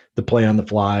of the play on the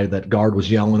fly, that guard was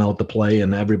yelling out the play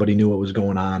and everybody knew what was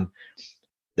going on.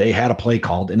 They had a play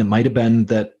called, and it might have been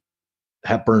that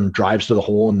Hepburn drives to the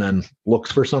hole and then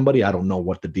looks for somebody. I don't know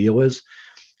what the deal is,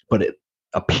 but it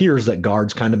appears that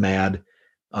guard's kind of mad.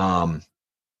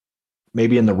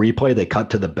 Maybe in the replay, they cut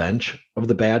to the bench of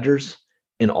the Badgers,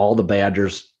 and all the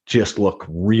Badgers just look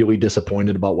really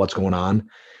disappointed about what's going on.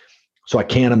 So I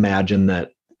can't imagine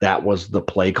that was the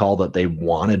play call that they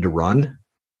wanted to run.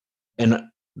 And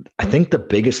I think the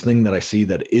biggest thing that I see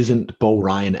that isn't Bo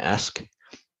Ryan-esque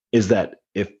is that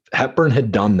if Hepburn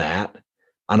had done that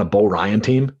on a Bo Ryan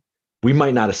team, we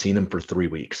might not have seen him for 3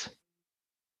 weeks.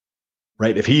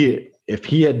 Right? If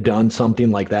he had done something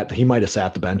like that, he might have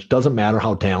sat the bench. Doesn't matter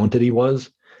how talented he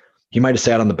was. He might have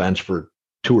sat on the bench for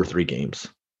 2 or 3 games,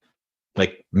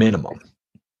 like minimum.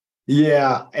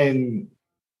 Yeah, and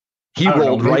he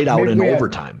rolled right out in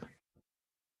overtime.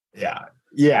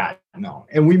 Yeah, no.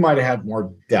 And we might have had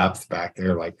more depth back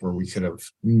there, like where we could have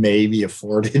maybe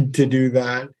afforded to do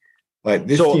that. But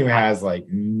this team has like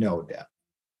no depth.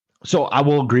 So I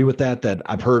will agree with that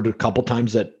I've heard a couple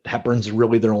times that Hepburn's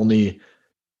really their only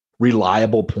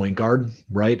reliable point guard,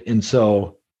 right? And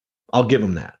so I'll give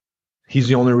him that. He's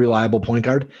the only reliable point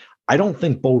guard. I don't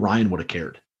think Bo Ryan would have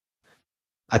cared.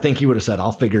 I think he would have said,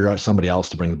 I'll figure out somebody else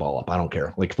to bring the ball up. I don't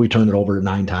care. Like if we turn it over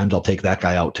 9 times, I'll take that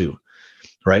guy out too.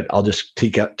 Right? I'll just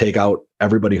take out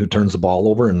everybody who turns the ball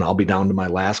over and I'll be down to my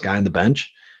last guy on the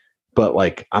bench. But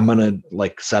like, I'm going to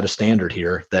like set a standard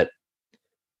here that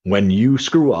when you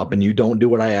screw up and you don't do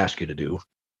what I ask you to do,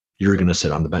 you're going to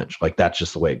sit on the bench. Like that's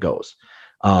just the way it goes.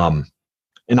 And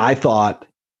I thought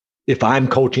if I'm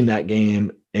coaching that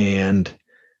game and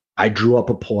I drew up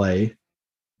a play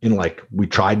and like we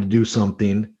tried to do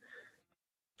something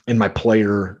and my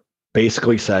player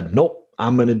basically said, nope,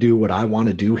 I'm going to do what I want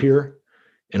to do here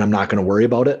and I'm not going to worry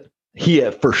about it. He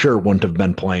for sure wouldn't have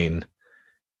been playing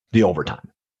the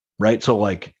overtime, right? So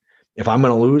like if I'm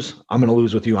going to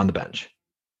lose with you on the bench,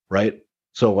 right?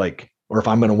 So like, or if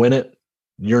I'm going to win it,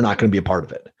 you're not going to be a part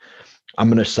of it. I'm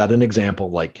going to set an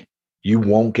example, like you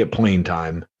won't get playing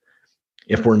time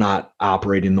if we're not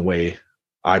operating the way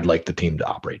I'd like the team to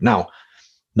operate. Now,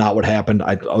 not what happened.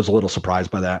 I was a little surprised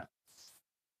by that.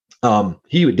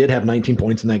 He did have 19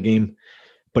 points in that game,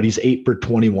 but he's 8 for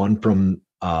 21 from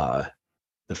the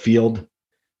field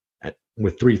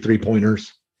with 3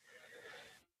 3-pointers.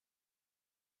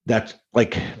 That's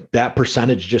like that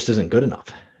percentage just isn't good enough.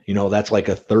 You know, that's like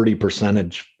a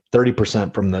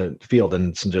 30% from the field, and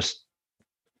it's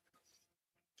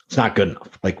not good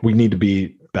enough. Like we need to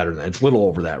be better than that. It's a little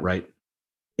over that, right?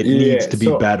 It needs to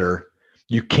be better.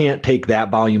 You can't take that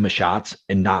volume of shots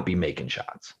and not be making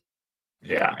shots.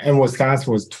 Yeah, and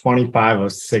Wisconsin was 25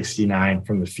 of 69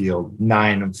 from the field,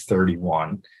 9 of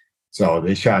 31. So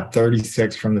they shot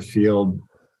 36 from the field,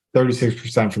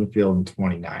 36% from the field, and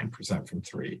 29% from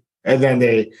 3. And then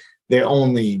they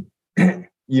only,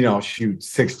 shoot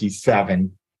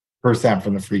 67%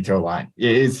 from the free throw line.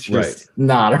 It's just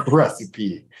not a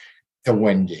recipe to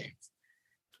win games.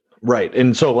 Right.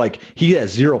 And so like he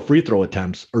has 0 free throw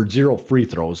attempts or 0 free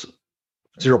throws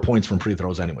 0 points from free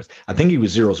throws anyways. I think he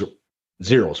was zeros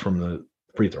from the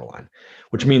free throw line,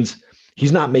 which means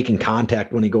he's not making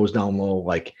contact when he goes down low.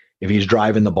 Like if he's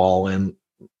driving the ball in,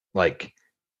 like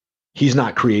he's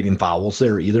not creating fouls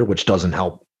there either, which doesn't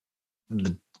help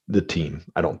the team,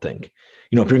 I don't think.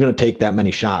 You know, if you're going to take that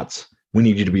many shots, we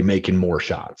need you to be making more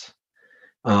shots.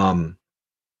 So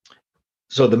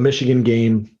the Michigan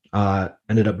game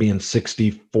ended up being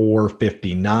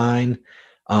 64-59.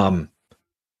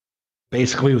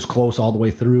 Basically, it was close all the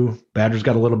way through. Badgers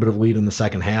got a little bit of lead in the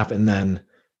second half and then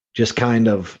just kind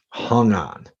of hung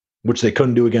on, which they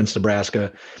couldn't do against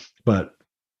Nebraska. But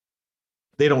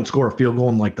they don't score a field goal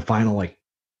in like the final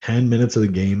 10 minutes of the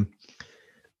game.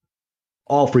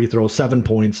 All free throws, 7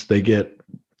 points they get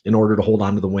in order to hold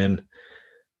on to the win.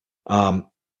 And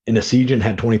Esijan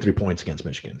had 23 points against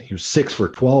Michigan. He was 6 for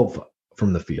 12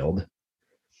 from the field.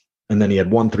 And then he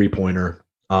had 1 3-pointer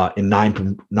and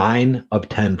 9 of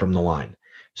 10 from the line.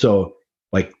 So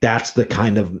that's the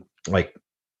kind of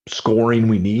scoring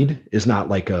we need, is not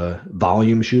like a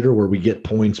volume shooter where we get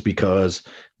points because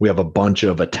we have a bunch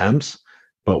of attempts,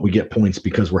 but we get points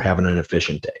because we're having an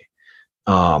efficient day.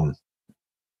 I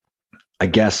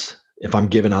guess if I'm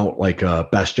giving out a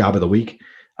best job of the week,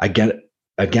 it's going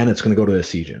to go to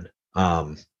Esijan.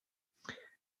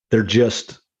 They're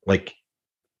just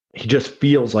he just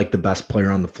feels like the best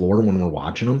player on the floor when we're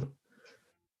watching him.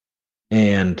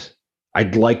 And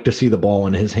I'd like to see the ball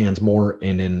in his hands more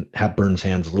and in Hepburn's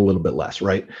hands a little bit less,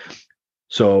 right?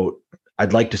 So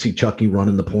I'd like to see Chucky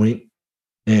running the point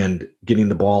and getting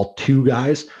the ball to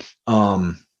guys.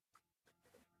 It's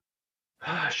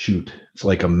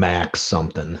like a Max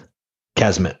something.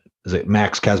 Kesmet. Is it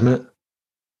Max Kesmet?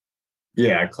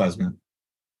 Yeah, Klesmet.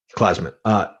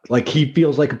 He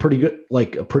feels like a pretty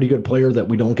good player that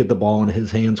we don't get the ball in his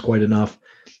hands quite enough.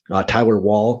 Tyler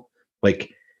Wall,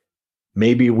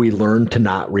 maybe we learned to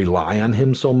not rely on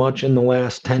him so much in the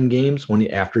last 10 games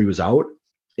after he was out.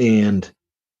 And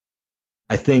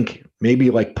I think maybe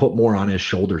put more on his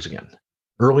shoulders again.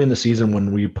 Early in the season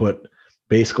when we put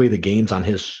basically the games on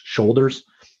his shoulders,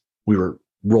 we were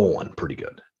rolling pretty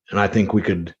good. And I think we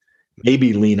could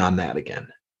maybe lean on that again.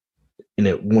 And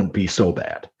it wouldn't be so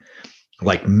bad.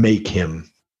 Make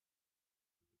him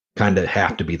kind of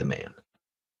have to be the man.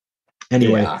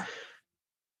 Anyway,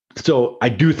 So I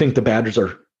do think the Badgers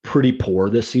are pretty poor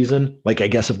this season. I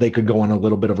guess if they could go on a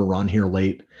little bit of a run here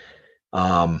late,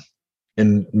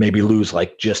 and maybe lose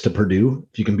just to Purdue,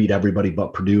 if you can beat everybody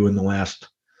but Purdue in the last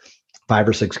 5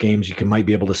 or 6 games, you might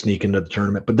be able to sneak into the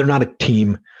tournament. But they're not a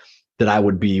team that I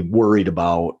would be worried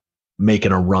about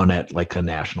making a run at a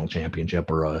national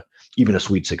championship or even a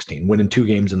Sweet 16. Winning 2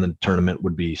 games in the tournament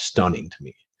would be stunning to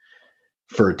me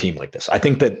for a team like this. I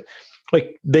think that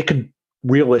they could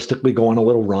realistically go on a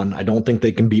little run. I don't think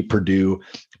they can beat Purdue,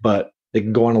 but they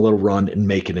can go on a little run and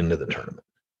make it into the tournament.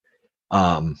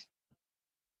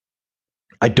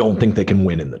 I don't think they can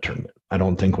win in the tournament. I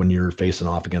don't think when you're facing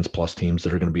off against plus teams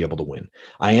that are going to be able to win.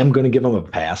 I am going to give them a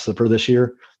pass for this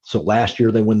year. So last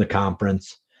year they win the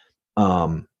conference.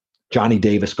 Johnny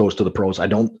Davis goes to the pros. I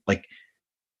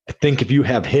think if you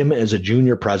have him as a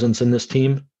junior presence in this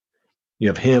team, you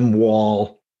have him,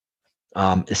 Wall,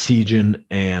 Esijan,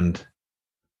 and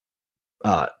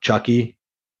Chucky,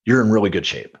 you're in really good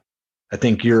shape. I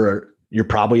think you're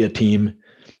probably a team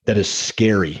that is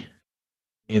scary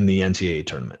in the NCAA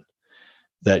tournament.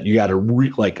 That you got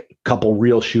a couple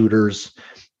real shooters,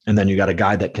 and then you got a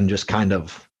guy that can just kind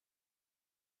of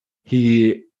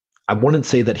I wouldn't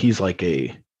say that he's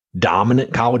a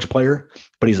dominant college player,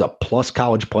 but he's a plus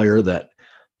college player that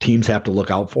teams have to look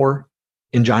out for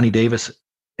in Johnny Davis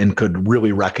and could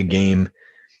really wreck a game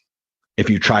if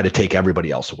you try to take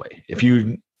everybody else away. If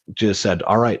you just said,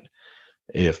 all right,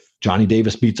 if Johnny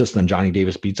Davis beats us, then Johnny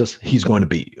Davis beats us, he's going to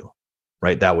beat you,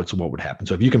 right? That was what would happen.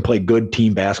 So if you can play good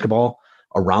team basketball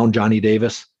around Johnny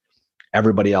Davis,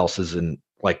 everybody else is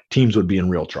teams would be in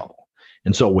real trouble.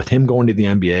 And so with him going to the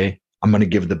NBA, I'm going to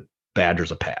give the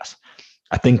Badgers a pass.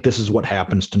 I think this is what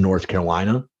happens to North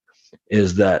Carolina,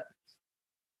 is that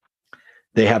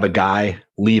they have a guy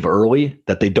leave early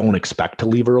that they don't expect to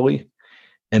leave early.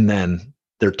 And then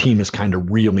their team is kind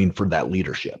of reeling for that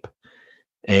leadership.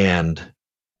 And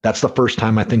that's the first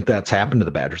time I think that's happened to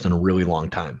the Badgers in a really long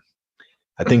time.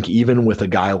 I think even with a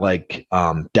guy like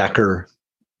Decker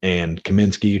and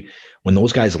Kaminsky, when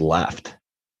those guys left,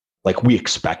 we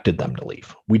expected them to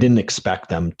leave. We didn't expect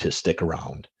them to stick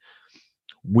around.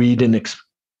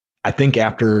 I think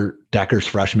after Decker's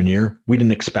freshman year, we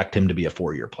didn't expect him to be a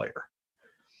 4-year player.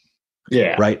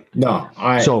 Yeah. Right? No,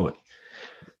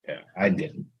 I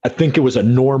didn't. I think it was a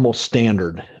normal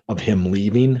standard of him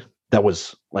leaving that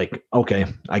was like, okay,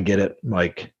 I get it.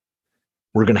 Like,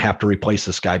 we're going to have to replace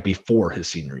this guy before his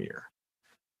senior year,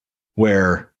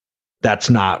 where that's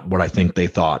not what I think they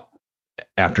thought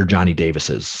after Johnny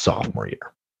Davis's sophomore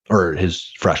year or his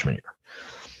freshman year.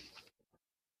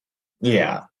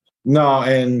 Yeah. No,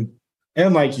 and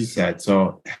like you said,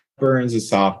 so Burns is a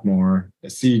sophomore,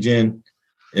 Sejan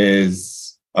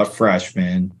is a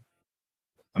freshman.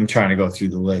 I'm trying to go through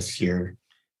the list here.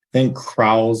 I think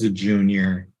Crowell's a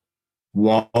junior,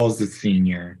 Wall's a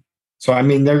senior. So I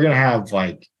mean, they're gonna have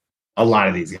like a lot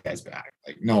of these guys back.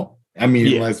 Like, no, I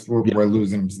mean, unless we're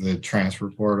losing them to the transfer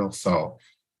portal. So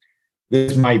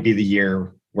this might be the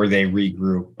year where they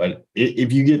regroup. But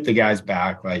if you get the guys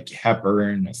back like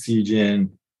Hepburn, Sejan,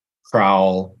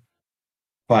 Crowell,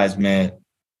 Plasmit,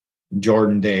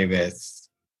 Jordan Davis,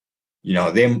 you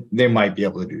know, they might be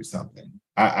able to do something.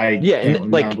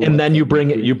 And then you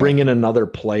bring in another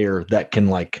player that can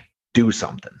like do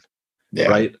something. Yeah.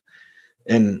 Right.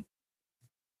 And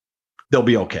they'll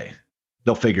be okay.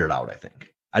 They'll figure it out, I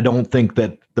think. I don't think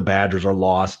that the Badgers are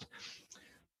lost.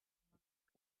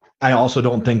 I also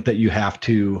don't think that you have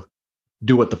to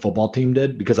do what the football team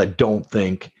did, because I don't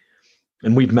think,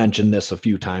 and we've mentioned this a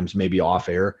few times, maybe off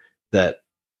air, that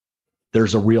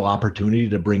there's a real opportunity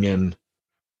to bring in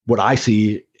what I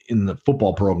see in the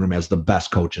football program as the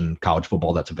best coach in college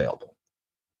football that's available,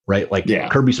 right? Like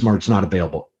Kirby Smart's not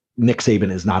available. Nick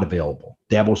Saban is not available.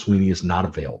 Dabo Swinney is not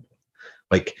available.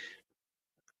 Like,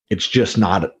 it's just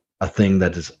not a thing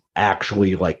that is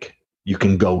actually like you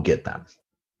can go get them.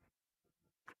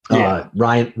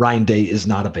 Ryan Day is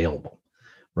not available,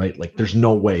 right? Like, there's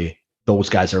no way those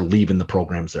guys are leaving the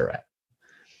programs they're at.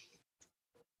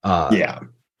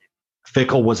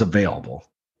 Fickle was available,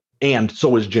 and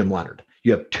so is Jim Leonard.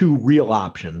 You have two real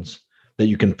options that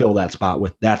you can fill that spot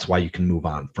with. That's why you can move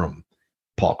on from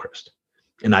Paul Chryst.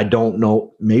 And I don't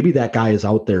know, maybe that guy is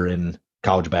out there in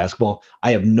college basketball.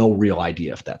 I have no real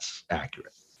idea if that's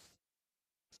accurate.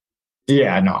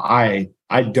 Yeah, no, I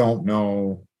don't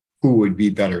know who would be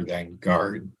better than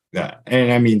guard that.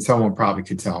 And I mean, someone probably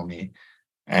could tell me,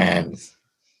 and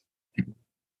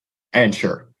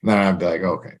sure, then I'd be like,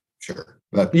 okay, sure.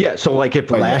 So like if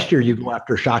last year you go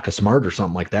after Shaka Smart or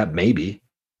something like that, maybe.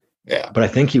 Yeah. But I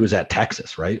think he was at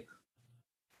Texas, right?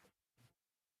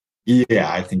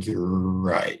 Yeah, I think you're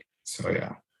right. So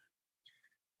yeah.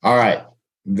 All right.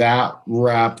 That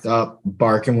wrapped up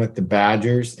Barking with the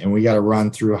Badgers, and we got to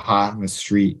run through Hot in the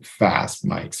Street fast,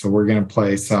 Mike. So we're going to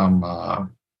play some,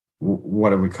 what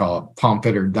do we call it? Pump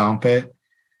it or dump it.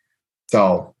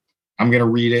 So I'm going to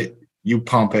read it. You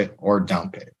pump it or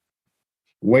dump it.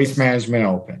 Waste Management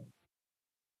Open.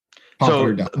 Pump it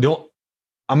or dump it.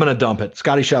 I'm going to dump it.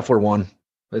 Scotty Scheffler won.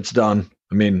 It's done.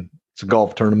 I mean, it's a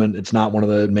golf tournament. It's not one of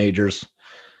the majors.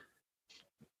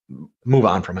 Move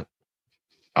on from it.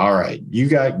 All right. You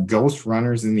got ghost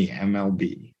runners in the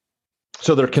MLB.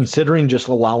 So they're considering just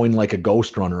allowing like a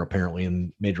ghost runner apparently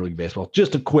in Major League Baseball.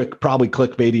 Just a quick, probably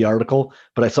clickbaity article,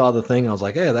 but I saw the thing. I was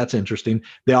like, hey, that's interesting.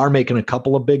 They are making a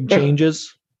couple of big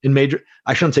changes in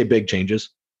I shouldn't say big changes.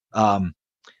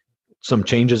 Some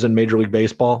changes in Major League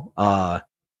Baseball.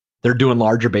 They're doing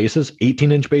larger bases,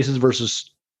 18-inch bases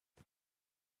versus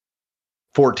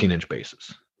 14-inch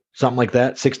bases. Something like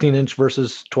that. 16-inch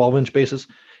versus 12-inch bases.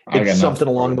 It's something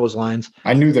along those lines.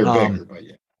 I knew they're bigger, but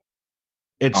yeah.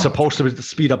 It's supposed to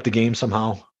speed up the game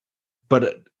somehow,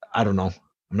 but I don't know.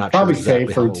 I'm not probably sure exactly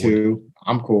safer too.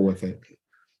 I'm cool with it.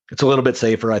 It's a little bit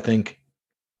safer, I think.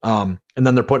 And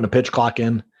then they're putting a pitch clock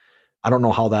in. I don't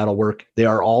know how that'll work. They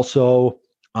are also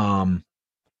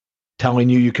telling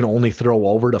you can only throw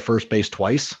over to first base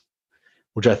twice,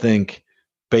 which I think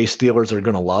base stealers are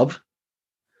going to love.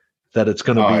 That it's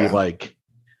going to be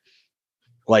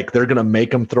like they're going to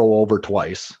make them throw over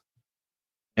twice,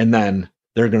 and then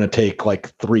they're going to take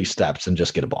like 3 steps and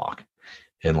just get a balk.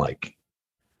 And like,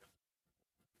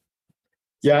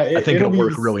 I think it'll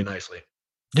work really nicely.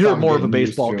 You're more of a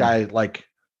baseball guy, like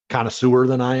connoisseur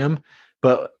than I am,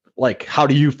 but like, how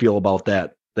do you feel about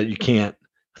that you can't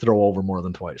throw over more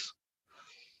than twice?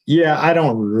 Yeah, I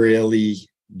don't really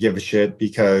give a shit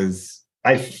because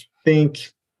I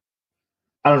think,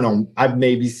 I don't know, I've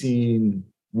maybe seen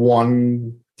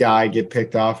one guy get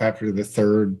picked off after the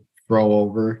 3rd throw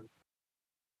over.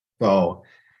 So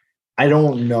I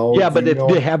don't know. Yeah, but if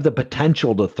they have the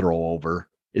potential to throw over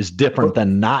is different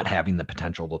than not having the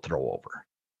potential to throw over.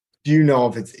 Do you know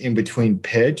if it's in between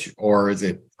pitch or is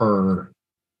it per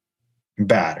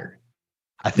batter?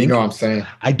 I think, you know what I'm saying?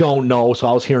 I don't know. So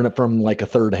I was hearing it from like a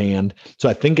third hand. So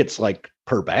I think it's like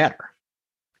per batter.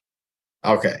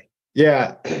 Okay.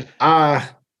 Yeah.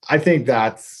 I think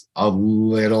that's a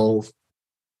little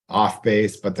off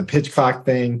base, but the pitch clock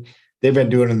thing, they've been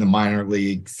doing in the minor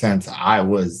league since I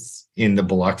was in the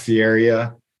Biloxi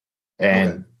area.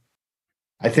 And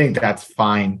I think that's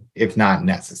fine if not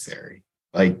necessary.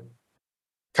 Like,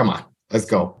 come on, let's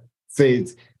go. See,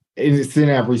 it's in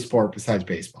every sport besides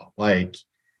baseball. Like,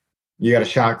 you got a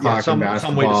shot clock in basketball.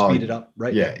 Some way to speed it up,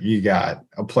 right? Yeah, you got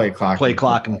a play clock. Play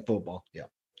clock in football. Yeah.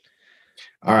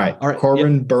 All right.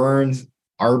 Corbin Burns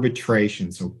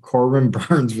arbitration. So Corbin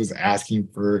Burns was asking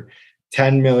for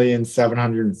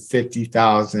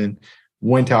 $10,750,000,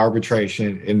 went to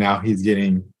arbitration, and now he's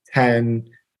getting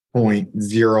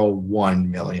 $10.01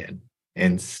 million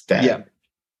instead. Yeah.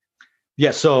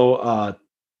 Yeah. So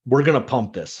we're gonna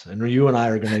pump this, and you and I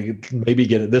are gonna maybe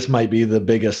get it. This might be the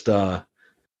biggest deal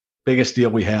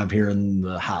we have here in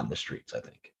the hot in the streets, I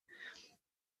think.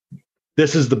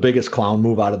 This is the biggest clown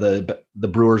move out of the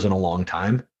Brewers in a long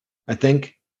time, I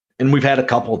think. And we've had a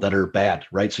couple that are bad,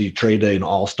 right? So you trade an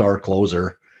all-star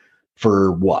closer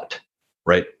for what,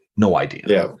 right? No idea.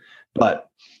 Yeah. But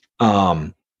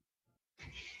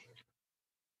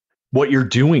what you're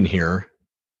doing here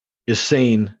is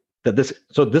saying that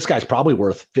this guy's probably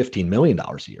worth $15 million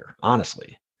a year,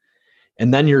 honestly.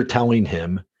 And then you're telling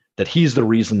him that he's the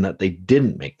reason that they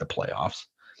didn't make the playoffs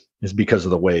is because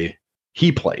of the way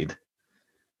he played,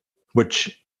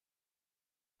 which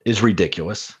is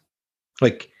ridiculous.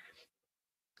 Like,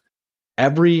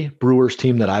 every Brewers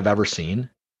team that I've ever seen,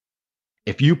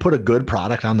 if you put a good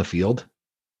product on the field,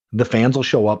 the fans will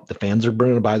show up. The fans are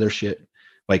going to buy their shit.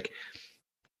 Like,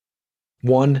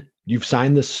 one, you've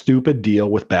signed this stupid deal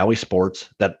with Bally Sports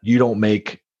that you don't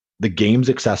make the games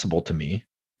accessible to me,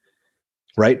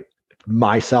 right?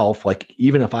 Myself, like,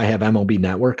 even if I have MLB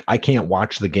Network, I can't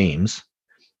watch the games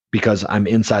because I'm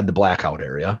inside the blackout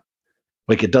area.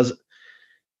 Like, it does,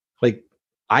 like,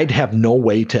 I'd have no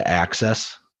way to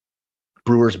access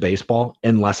Brewers baseball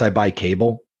unless I buy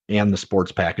cable and the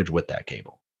sports package with that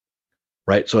cable,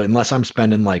 right? So unless I'm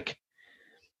spending, like,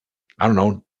 I don't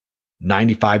know,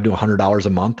 $95 to $100 a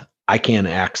month, I can't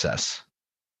access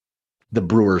the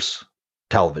Brewers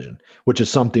television, which is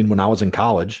something when I was in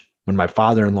college, when my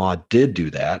father-in-law did do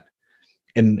that,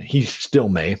 and he still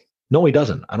may. No, he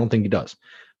doesn't. I don't think he does.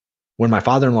 When my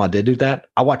father-in-law did do that,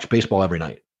 I watched baseball every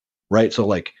night, right? So,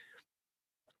 like,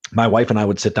 my wife and I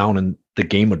would sit down and the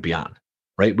game would be on,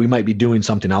 right? We might be doing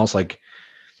something else, like,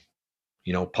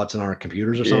 you know, putts on our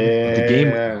computers or something. Yeah, but the game,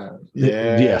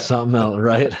 yeah, something else,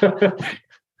 right?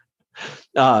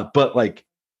 But, like,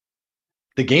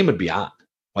 the game would be on,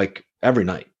 like, every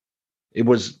night. It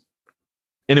was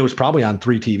probably on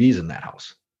 3 TVs in that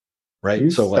house, right? You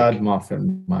so, stud like,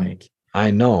 muffin, Mike. I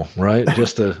know, right?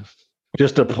 Just a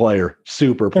player,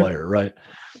 super player, right?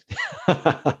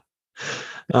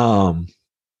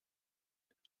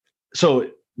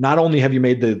 So not only have you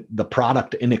made the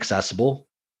product inaccessible,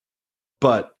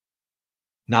 but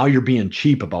now you're being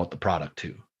cheap about the product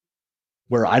too.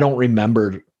 Where I don't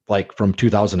remember, like, from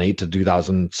 2008 to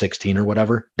 2016 or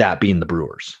whatever, that being the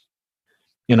Brewers.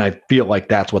 And I feel like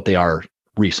that's what they are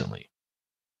recently.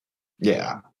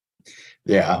 Yeah.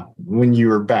 Yeah. When you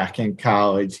were back in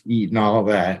college eating all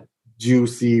that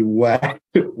juicy, wet,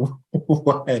 trying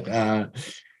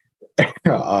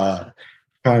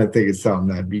to think of something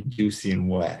that'd be juicy and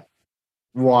wet.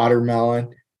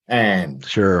 Watermelon and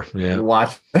Sure. Yeah.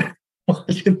 watching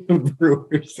the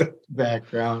Brewers in the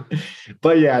background.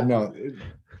 But yeah, no.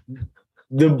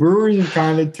 The Brewers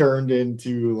kind of turned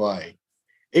into, like,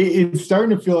 it's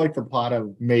starting to feel like the plot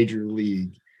of Major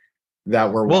League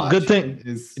that we're watching.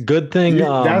 Good thing.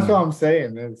 That's what I'm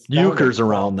saying. Euchre's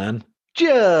around then,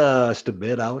 just a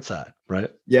bit outside,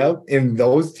 right? Yep, and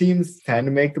those teams tend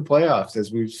to make the playoffs,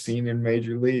 as we've seen in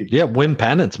Major League. Yeah, win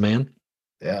pennants, man.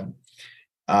 Yeah.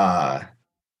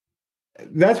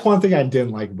 That's one thing I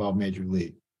didn't like about Major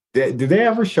League. Did they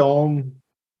ever show them,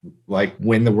 like,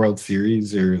 win the World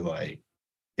Series, or, like,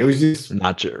 it was just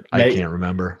not sure. I can't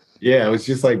remember. Yeah, it was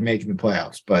just like making the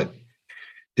playoffs, but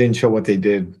didn't show what they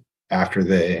did after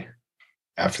they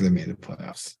made the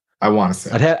playoffs. I want to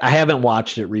say I haven't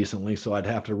watched it recently, so I'd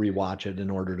have to rewatch it in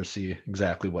order to see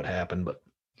exactly what happened. But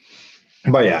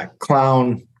yeah,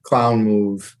 clown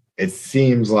move. It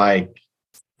seems like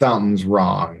something's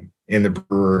wrong in the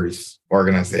Brewers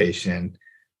organization.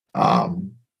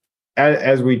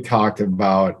 As we talked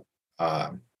about,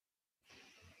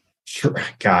 sure,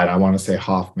 God, I want to say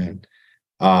Hoffman.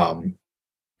 Burns?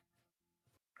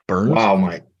 Wow,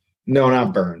 Mike. No,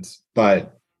 not Burns,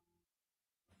 but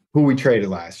who we traded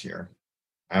last year.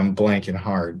 I'm blanking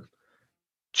hard.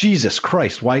 Jesus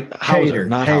Christ. Why? Hauser,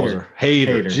 not Hauser.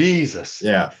 Hader. Jesus.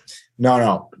 Yeah.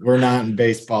 No, we're not in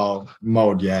baseball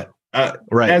mode yet.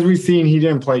 Right. As we've seen, he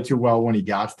didn't play too well when he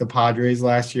got to the Padres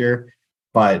last year,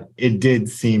 but it did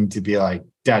seem to be like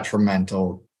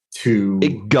detrimental to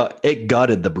it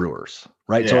gutted the Brewers,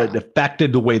 right? So it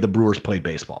affected the way the Brewers played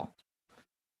baseball.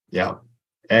 Yeah.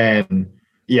 And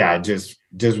yeah, it just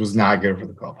was not good for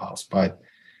the clubhouse. But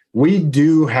we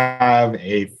do have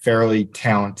a fairly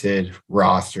talented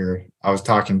roster. I was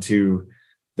talking to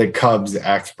the Cubs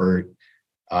expert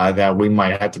that we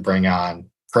might have to bring on,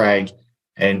 Craig,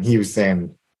 and he was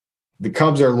saying the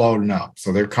Cubs are loading up,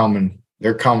 so they're coming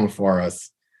for us,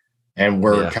 and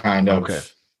we're kind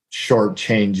of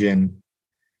shortchanging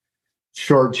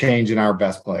our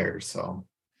best players. So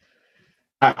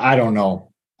I don't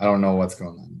know. I don't know what's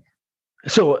going on.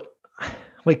 So,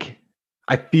 like,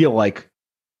 I feel like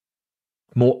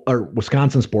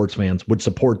Wisconsin sports fans would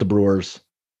support the Brewers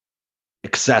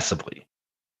excessively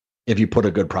if you put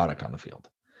a good product on the field.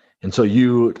 And so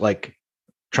you like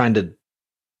trying to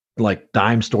like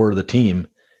dime store the team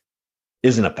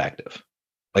isn't effective.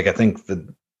 Like, I think that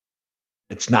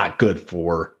it's not good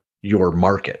for your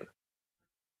market.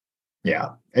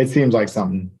 Yeah, it seems like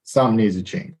something needs to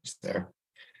change there.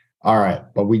 All right,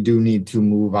 but we do need to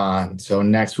move on. So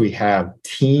next we have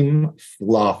Team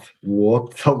Fluff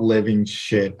whooped the living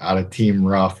shit out of Team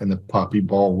Rough in the Puppy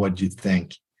Bowl. What'd you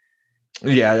think?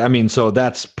 Yeah, I mean, so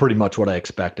that's pretty much what I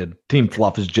expected. Team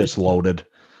Fluff is just loaded.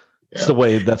 It's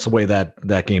that's the way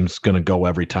that game's going to go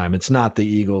every time. It's not the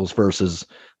Eagles versus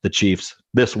the Chiefs.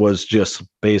 This was just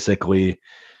basically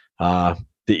the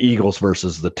Eagles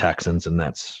versus the Texans, and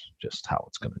that's just how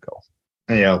it's going to go.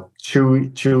 Yeah,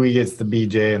 Chewy gets the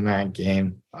BJ in that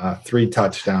game. 3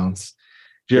 touchdowns.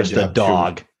 Just a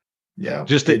dog. Chewy. Yeah,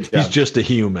 he's just a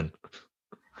human.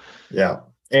 Yeah.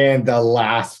 And the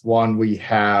last one we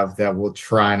have that we'll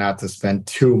try not to spend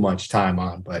too much time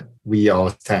on, but we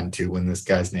always tend to when this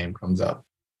guy's name comes up.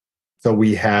 So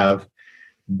we have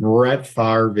Brett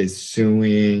Favre is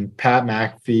suing Pat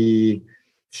McAfee,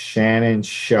 Shannon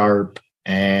Sharp,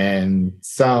 and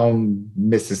some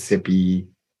Mississippi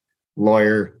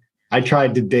lawyer. I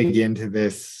tried to dig into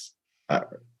this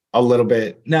a little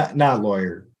bit. Not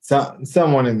lawyer.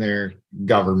 Someone in their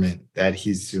government that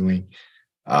he's suing.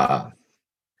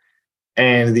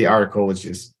 And the article was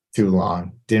just too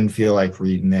long. Didn't feel like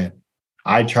reading it.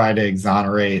 I tried to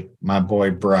exonerate my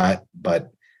boy Brett,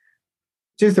 but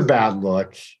just a bad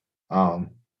look. To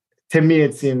me,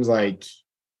 it seems like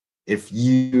if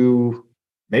you,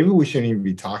 maybe we shouldn't even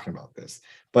be talking about this,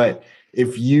 but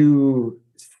if you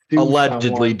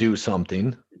allegedly do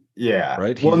something. Yeah.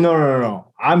 Right. Well,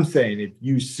 no. I'm saying if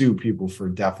you sue people for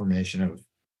defamation of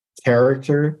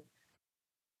character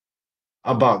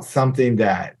about something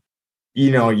that,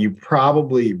 you know, you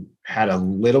probably had a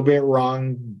little bit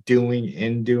wrong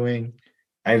doing.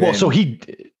 So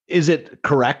is it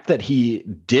correct that he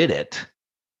did it,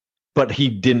 but he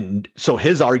didn't? So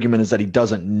his argument is that he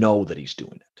doesn't know that he's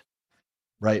doing it,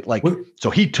 right? Like, so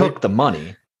he took the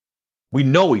money. We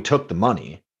know he took the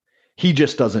money. He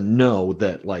just doesn't know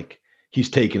that, like, he's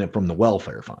taking it from the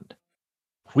welfare fund.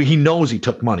 He knows he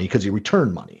took money because he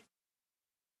returned money.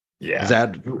 Yeah. Is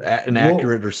that an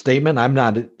accurate statement? I'm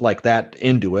not like that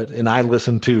into it. And I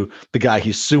listen to the guy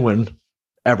he's suing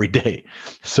every day.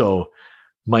 So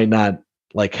might not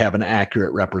like have an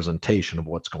accurate representation of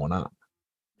what's going on.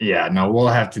 Yeah, no, we'll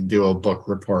have to do a book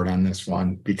report on this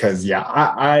one because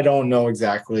I don't know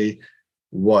exactly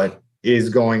what is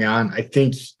going on. I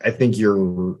think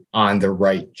you're on the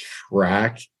right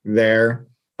track there.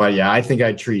 But yeah, I think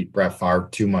I treat Brett Favre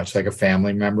too much like a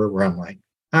family member where I'm like,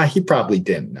 he probably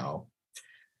didn't know.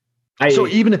 So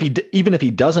even if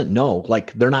he doesn't know,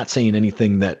 like, they're not saying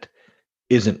anything that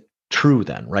isn't true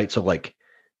then, right? So like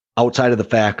outside of the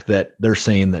fact that they're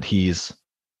saying that he's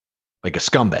like a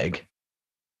scumbag,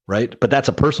 right? But that's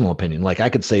a personal opinion. Like, I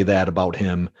could say that about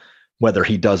him, whether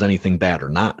he does anything bad or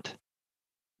not.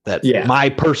 My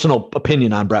personal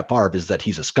opinion on Brett Favre is that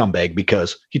he's a scumbag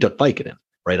because he took Vicodin,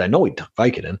 right? I know he took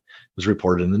Vicodin. It was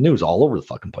reported in the news all over the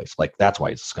fucking place. Like, that's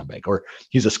why he's a scumbag. Or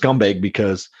he's a scumbag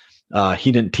because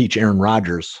he didn't teach Aaron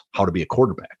Rodgers how to be a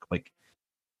quarterback. Like,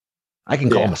 I can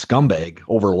call him a scumbag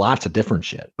over lots of different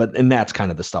shit. And that's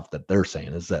kind of the stuff that they're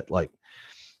saying is that, like,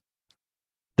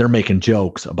 they're making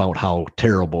jokes about how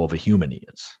terrible of a human he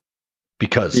is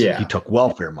because he took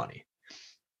welfare money.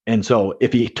 And so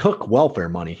if he took welfare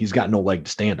money, he's got no leg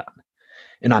to stand on.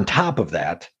 And on top of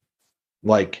that,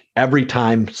 like, every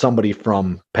time somebody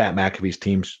from Pat McAfee's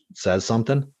team says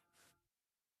something,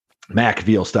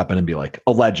 McAfee will step in and be like,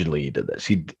 allegedly he did this.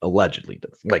 He allegedly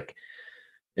did this. Like,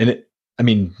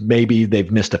 maybe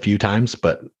they've missed a few times,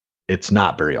 but it's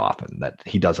not very often that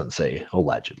he doesn't say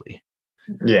allegedly.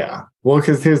 Yeah. Well,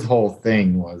 because his whole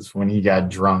thing was when he got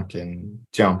drunk and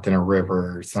jumped in a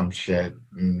river or some shit.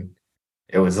 And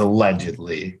it was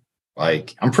allegedly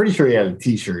like, I'm pretty sure he had a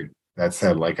t shirt that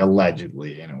said like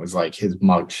allegedly, and it was like his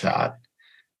mugshot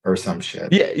or some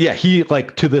shit. Yeah, yeah. He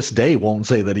like to this day won't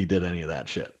say that he did any of that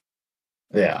shit.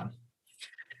 Yeah.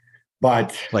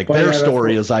 But Like but their yeah, that's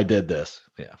story what- is I did this.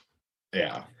 Yeah.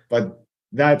 yeah. But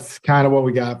that's kind of what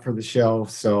we got for the show.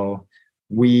 So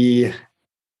we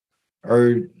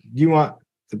or you want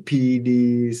the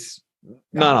PEDs?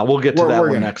 No, we'll get to We're that one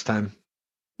gonna- next time.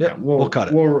 Yeah, Yep, we'll cut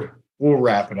it. We'll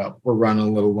wrap it up. We're running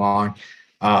a little long.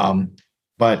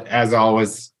 But as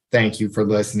always, thank you for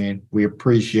listening. We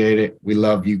appreciate it. We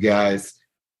love you guys.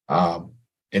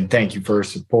 And thank you for your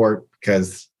support,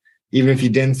 because even if you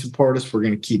didn't support us, we're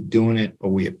going to keep doing it, but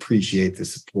we appreciate the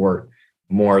support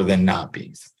more than not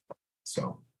being supported.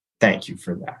 So thank you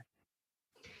for that.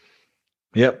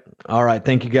 Yep. All right.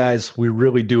 Thank you guys. We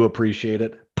really do appreciate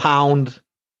it. Pound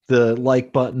the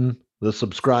like button, the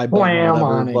subscribe button, Slam whatever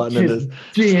on it. button it is.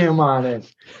 Just jam on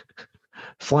it.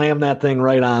 Slam that thing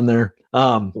right on there.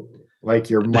 Like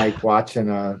you're Mike watching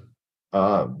a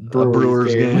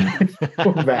Brewers game.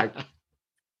 back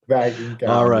in college.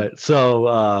 All right.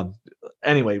 So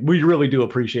anyway, we really do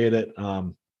appreciate it.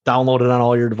 Download it on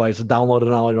all your devices, download it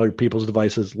on all your people's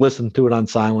devices, listen to it on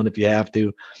silent if you have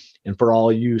to. And for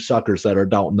all you suckers that are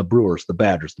doubting the Brewers, the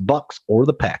Badgers, the Bucks, or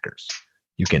the Packers,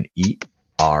 you can eat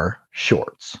our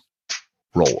shorts.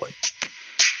 Roll it.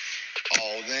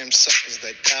 All them suckers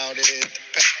that doubted the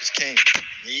Packers can't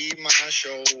eat my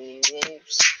shorts.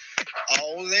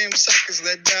 All them suckers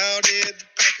that doubted the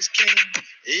Packers can't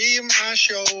eat my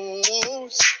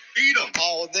shorts. Beat 'em.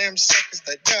 All them suckers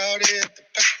that doubted the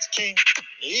Packers can't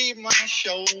eat my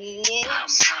shorts.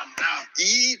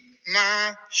 Eat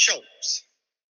my shorts.